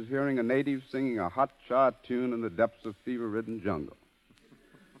strange as hearing a native singing a hot-cha tune in the depths of fever-ridden jungle.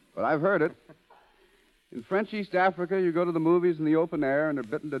 But I've heard it. In French East Africa, you go to the movies in the open air and are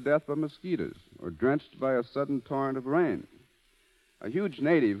bitten to death by mosquitoes or drenched by a sudden torrent of rain. A huge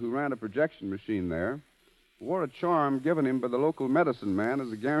native who ran a projection machine there wore a charm given him by the local medicine man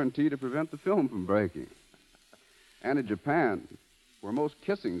as a guarantee to prevent the film from breaking. And in Japan, where most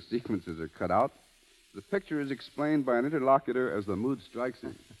kissing sequences are cut out, the picture is explained by an interlocutor as the mood strikes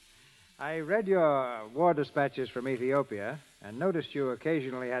him. I read your war dispatches from Ethiopia and noticed you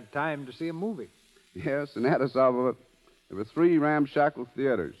occasionally had time to see a movie. Yes, in Addis Ababa, there were 3 ramshackle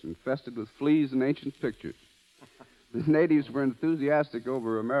theaters infested with fleas and ancient pictures. The natives were enthusiastic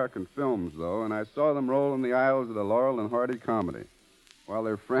over American films, though, and I saw them roll in the aisles of the Laurel and Hardy comedy, while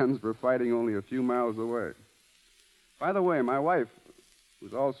their friends were fighting only a few miles away. By the way, my wife,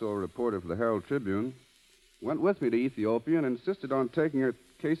 who's also a reporter for the Herald Tribune, went with me to Ethiopia and insisted on taking her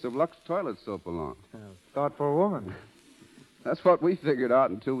case of Lux toilet soap along. Thoughtful woman. That's what we figured out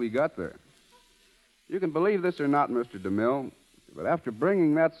until we got there. You can believe this or not, Mr. DeMille, but after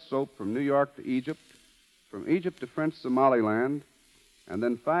bringing that soap from New York to Egypt, from Egypt to French Somaliland, and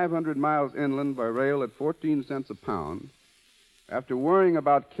then 500 miles inland by rail at 14 cents a pound, after worrying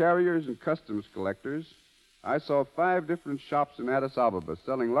about carriers and customs collectors, I saw 5 different shops in Addis Ababa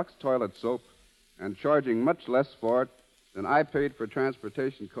selling Lux toilet soap and charging much less for it than I paid for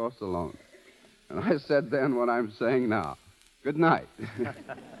transportation costs alone. And I said then what I'm saying now. Good night.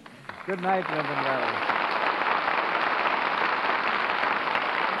 Good night, Lyndon Wells.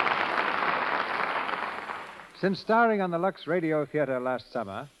 Since starring on the Lux Radio Theater last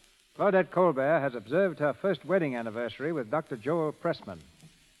summer, Claudette Colbert has observed her first wedding anniversary with Dr. Joel Pressman,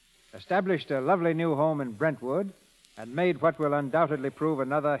 established a lovely new home in Brentwood, and made what will undoubtedly prove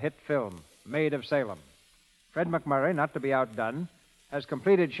another hit film, Maid of Salem. Fred McMurray, not to be outdone, has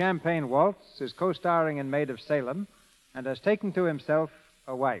completed Champagne Waltz, is co-starring in Maid of Salem, and has taken to himself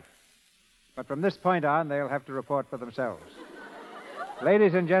a wife. But from this point on, they'll have to report for themselves.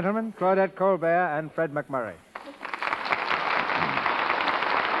 Ladies and gentlemen, Claudette Colbert and Fred McMurray.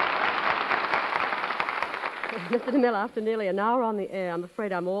 Mr. DeMille, after nearly an hour on the air, I'm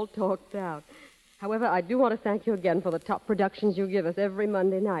afraid I'm all talked out. However, I do want to thank you again for the top productions you give us every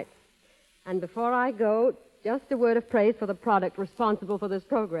Monday night. And before I go, just a word of praise for the product responsible for this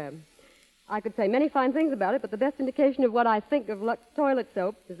program. I could say many fine things about it, but the best indication of what I think of Lux toilet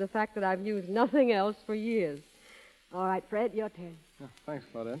soap is the fact that I've used nothing else for years. All right, Fred, your turn. Oh, thanks,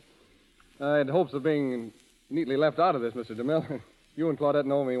 Claudette. I had hopes of being neatly left out of this, Mr. DeMille. You and Claudette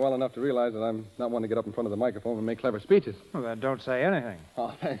know me well enough to realize that I'm not one to get up in front of the microphone and make clever speeches. Well, then don't say anything.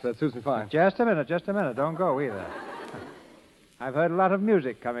 Oh, thanks. That suits me fine. Just a minute. Don't go either. I've heard a lot of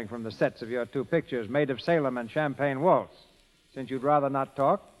music coming from the sets of your 2 pictures, Maid of Salem and Champagne Waltz. Since you'd rather not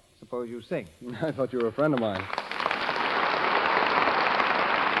talk, suppose you sing. I thought you were a friend of mine.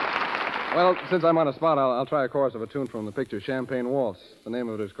 Well, since I'm on the spot, I'll try a chorus of a tune from the picture Champagne Waltz. The name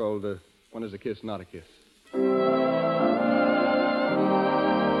of it is called When Is a Kiss Not a Kiss? When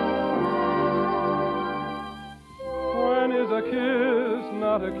is a kiss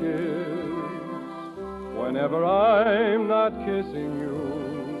not a kiss? Whenever I'm not kissing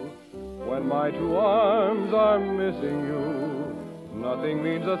you, when my 2 arms are missing you, nothing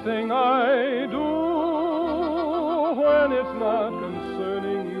means a thing I do when it's not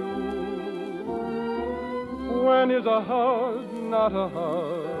concerning you. When is a hug not a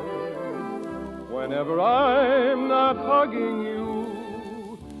hug? Whenever I'm not hugging you,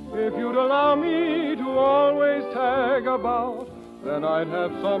 if you'd allow me to always tag about, then I'd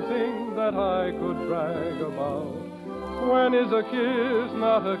have something that I could brag about. When is a kiss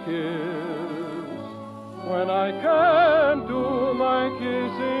not a kiss? When I can't do my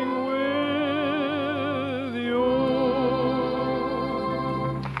kissing with you.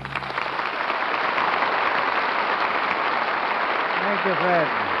 Thank you, Fred.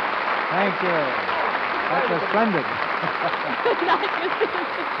 Thank you. That was splendid. Good night, Mr.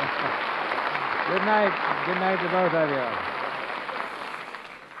 Good night. Good night to both of you.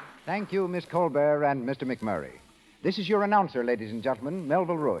 Thank you, Miss Colbert and Mr. McMurray. This is your announcer, ladies and gentlemen,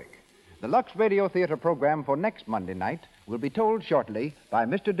 Melville Ruick. The Lux Radio Theater program for next Monday night will be told shortly by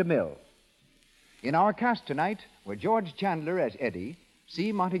Mr. DeMille. In our cast tonight were George Chandler as Eddie,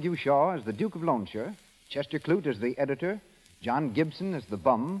 C. Montague Shaw as the Duke of Loamshire, Chester Clute as the editor, John Gibson as the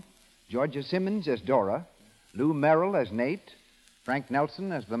bum, Georgia Simmons as Dora, Lou Merrill as Nate, Frank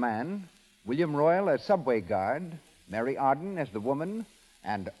Nelson as the man, William Royal as subway guard, Mary Arden as the woman,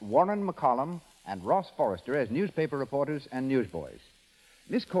 and Warren McCollum and Ross Forrester as newspaper reporters and newsboys.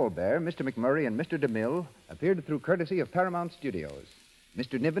 Miss Colbert, Mr. McMurray, and Mr. DeMille appeared through courtesy of Paramount Studios.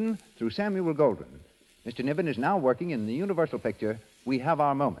 Mr. Niven through Samuel Goldwyn. Mr. Niven is now working in the Universal picture We Have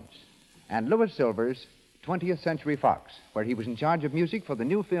Our Moments, and Louis Silvers' 20th Century Fox, where he was in charge of music for the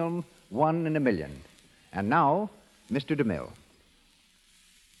new film 1 in a Million. And now, Mr. DeMille.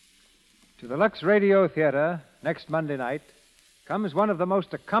 To the Lux Radio Theater next Monday night comes one of the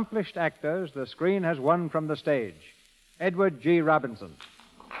most accomplished actors the screen has won from the stage, Edward G. Robinson.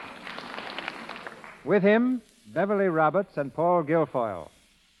 With him, Beverly Roberts and Paul Guilfoyle.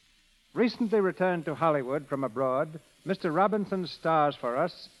 Recently returned to Hollywood from abroad, Mr. Robinson stars for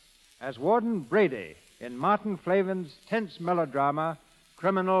us as Warden Brady in Martin Flavin's tense melodrama,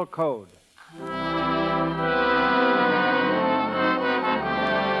 Criminal Code.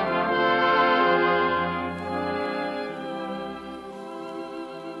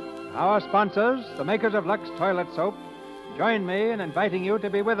 Our sponsors, the makers of Lux Toilet Soap, join me in inviting you to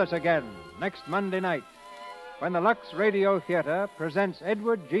be with us again next Monday night when the Lux Radio Theater presents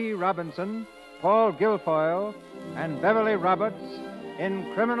Edward G. Robinson, Paul Guilfoyle, and Beverly Roberts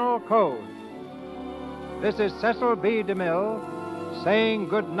in Criminal Code. This is Cecil B. DeMille saying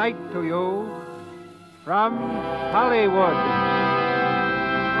good night to you from Hollywood.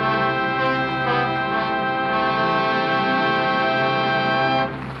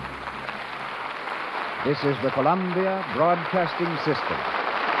 This is the Columbia Broadcasting System.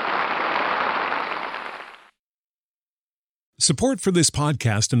 Support for this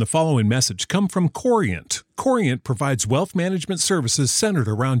podcast and the following message come from Corient. Corient provides wealth management services centered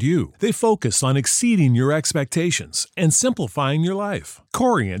around you. They focus on exceeding your expectations and simplifying your life.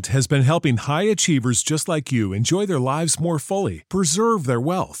 Corient has been helping high achievers just like you enjoy their lives more fully, preserve their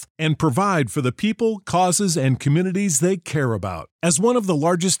wealth, and provide for the people, causes, and communities they care about. As one of the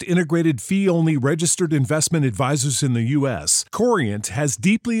largest integrated fee-only registered investment advisors in the U.S., Corient has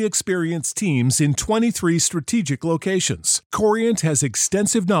deeply experienced teams in 23 strategic locations. Corient has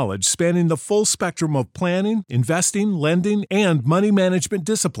extensive knowledge spanning the full spectrum of planning, investing, lending, and money management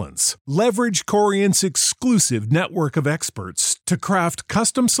disciplines. Leverage Corient's exclusive network of experts to craft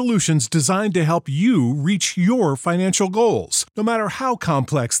custom solutions designed to help you reach your financial goals, no matter how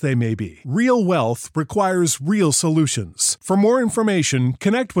complex they may be. Real wealth requires real solutions. For more information,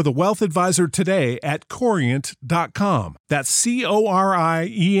 connect with a wealth advisor today at Corient.com. That's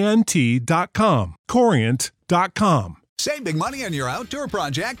Corient.com. Corient.com. Save big money on your outdoor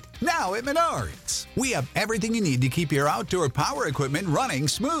project now at Menards. We have everything you need to keep your outdoor power equipment running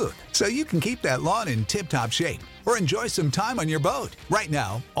smooth so you can keep that lawn in tip-top shape or enjoy some time on your boat. Right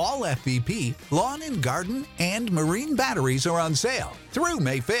now, all FVP, lawn and garden, and marine batteries are on sale through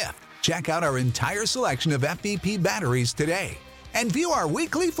May 5th. Check out our entire selection of FVP batteries today and view our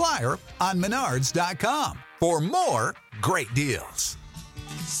weekly flyer on Menards.com for more great deals.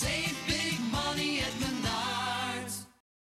 Save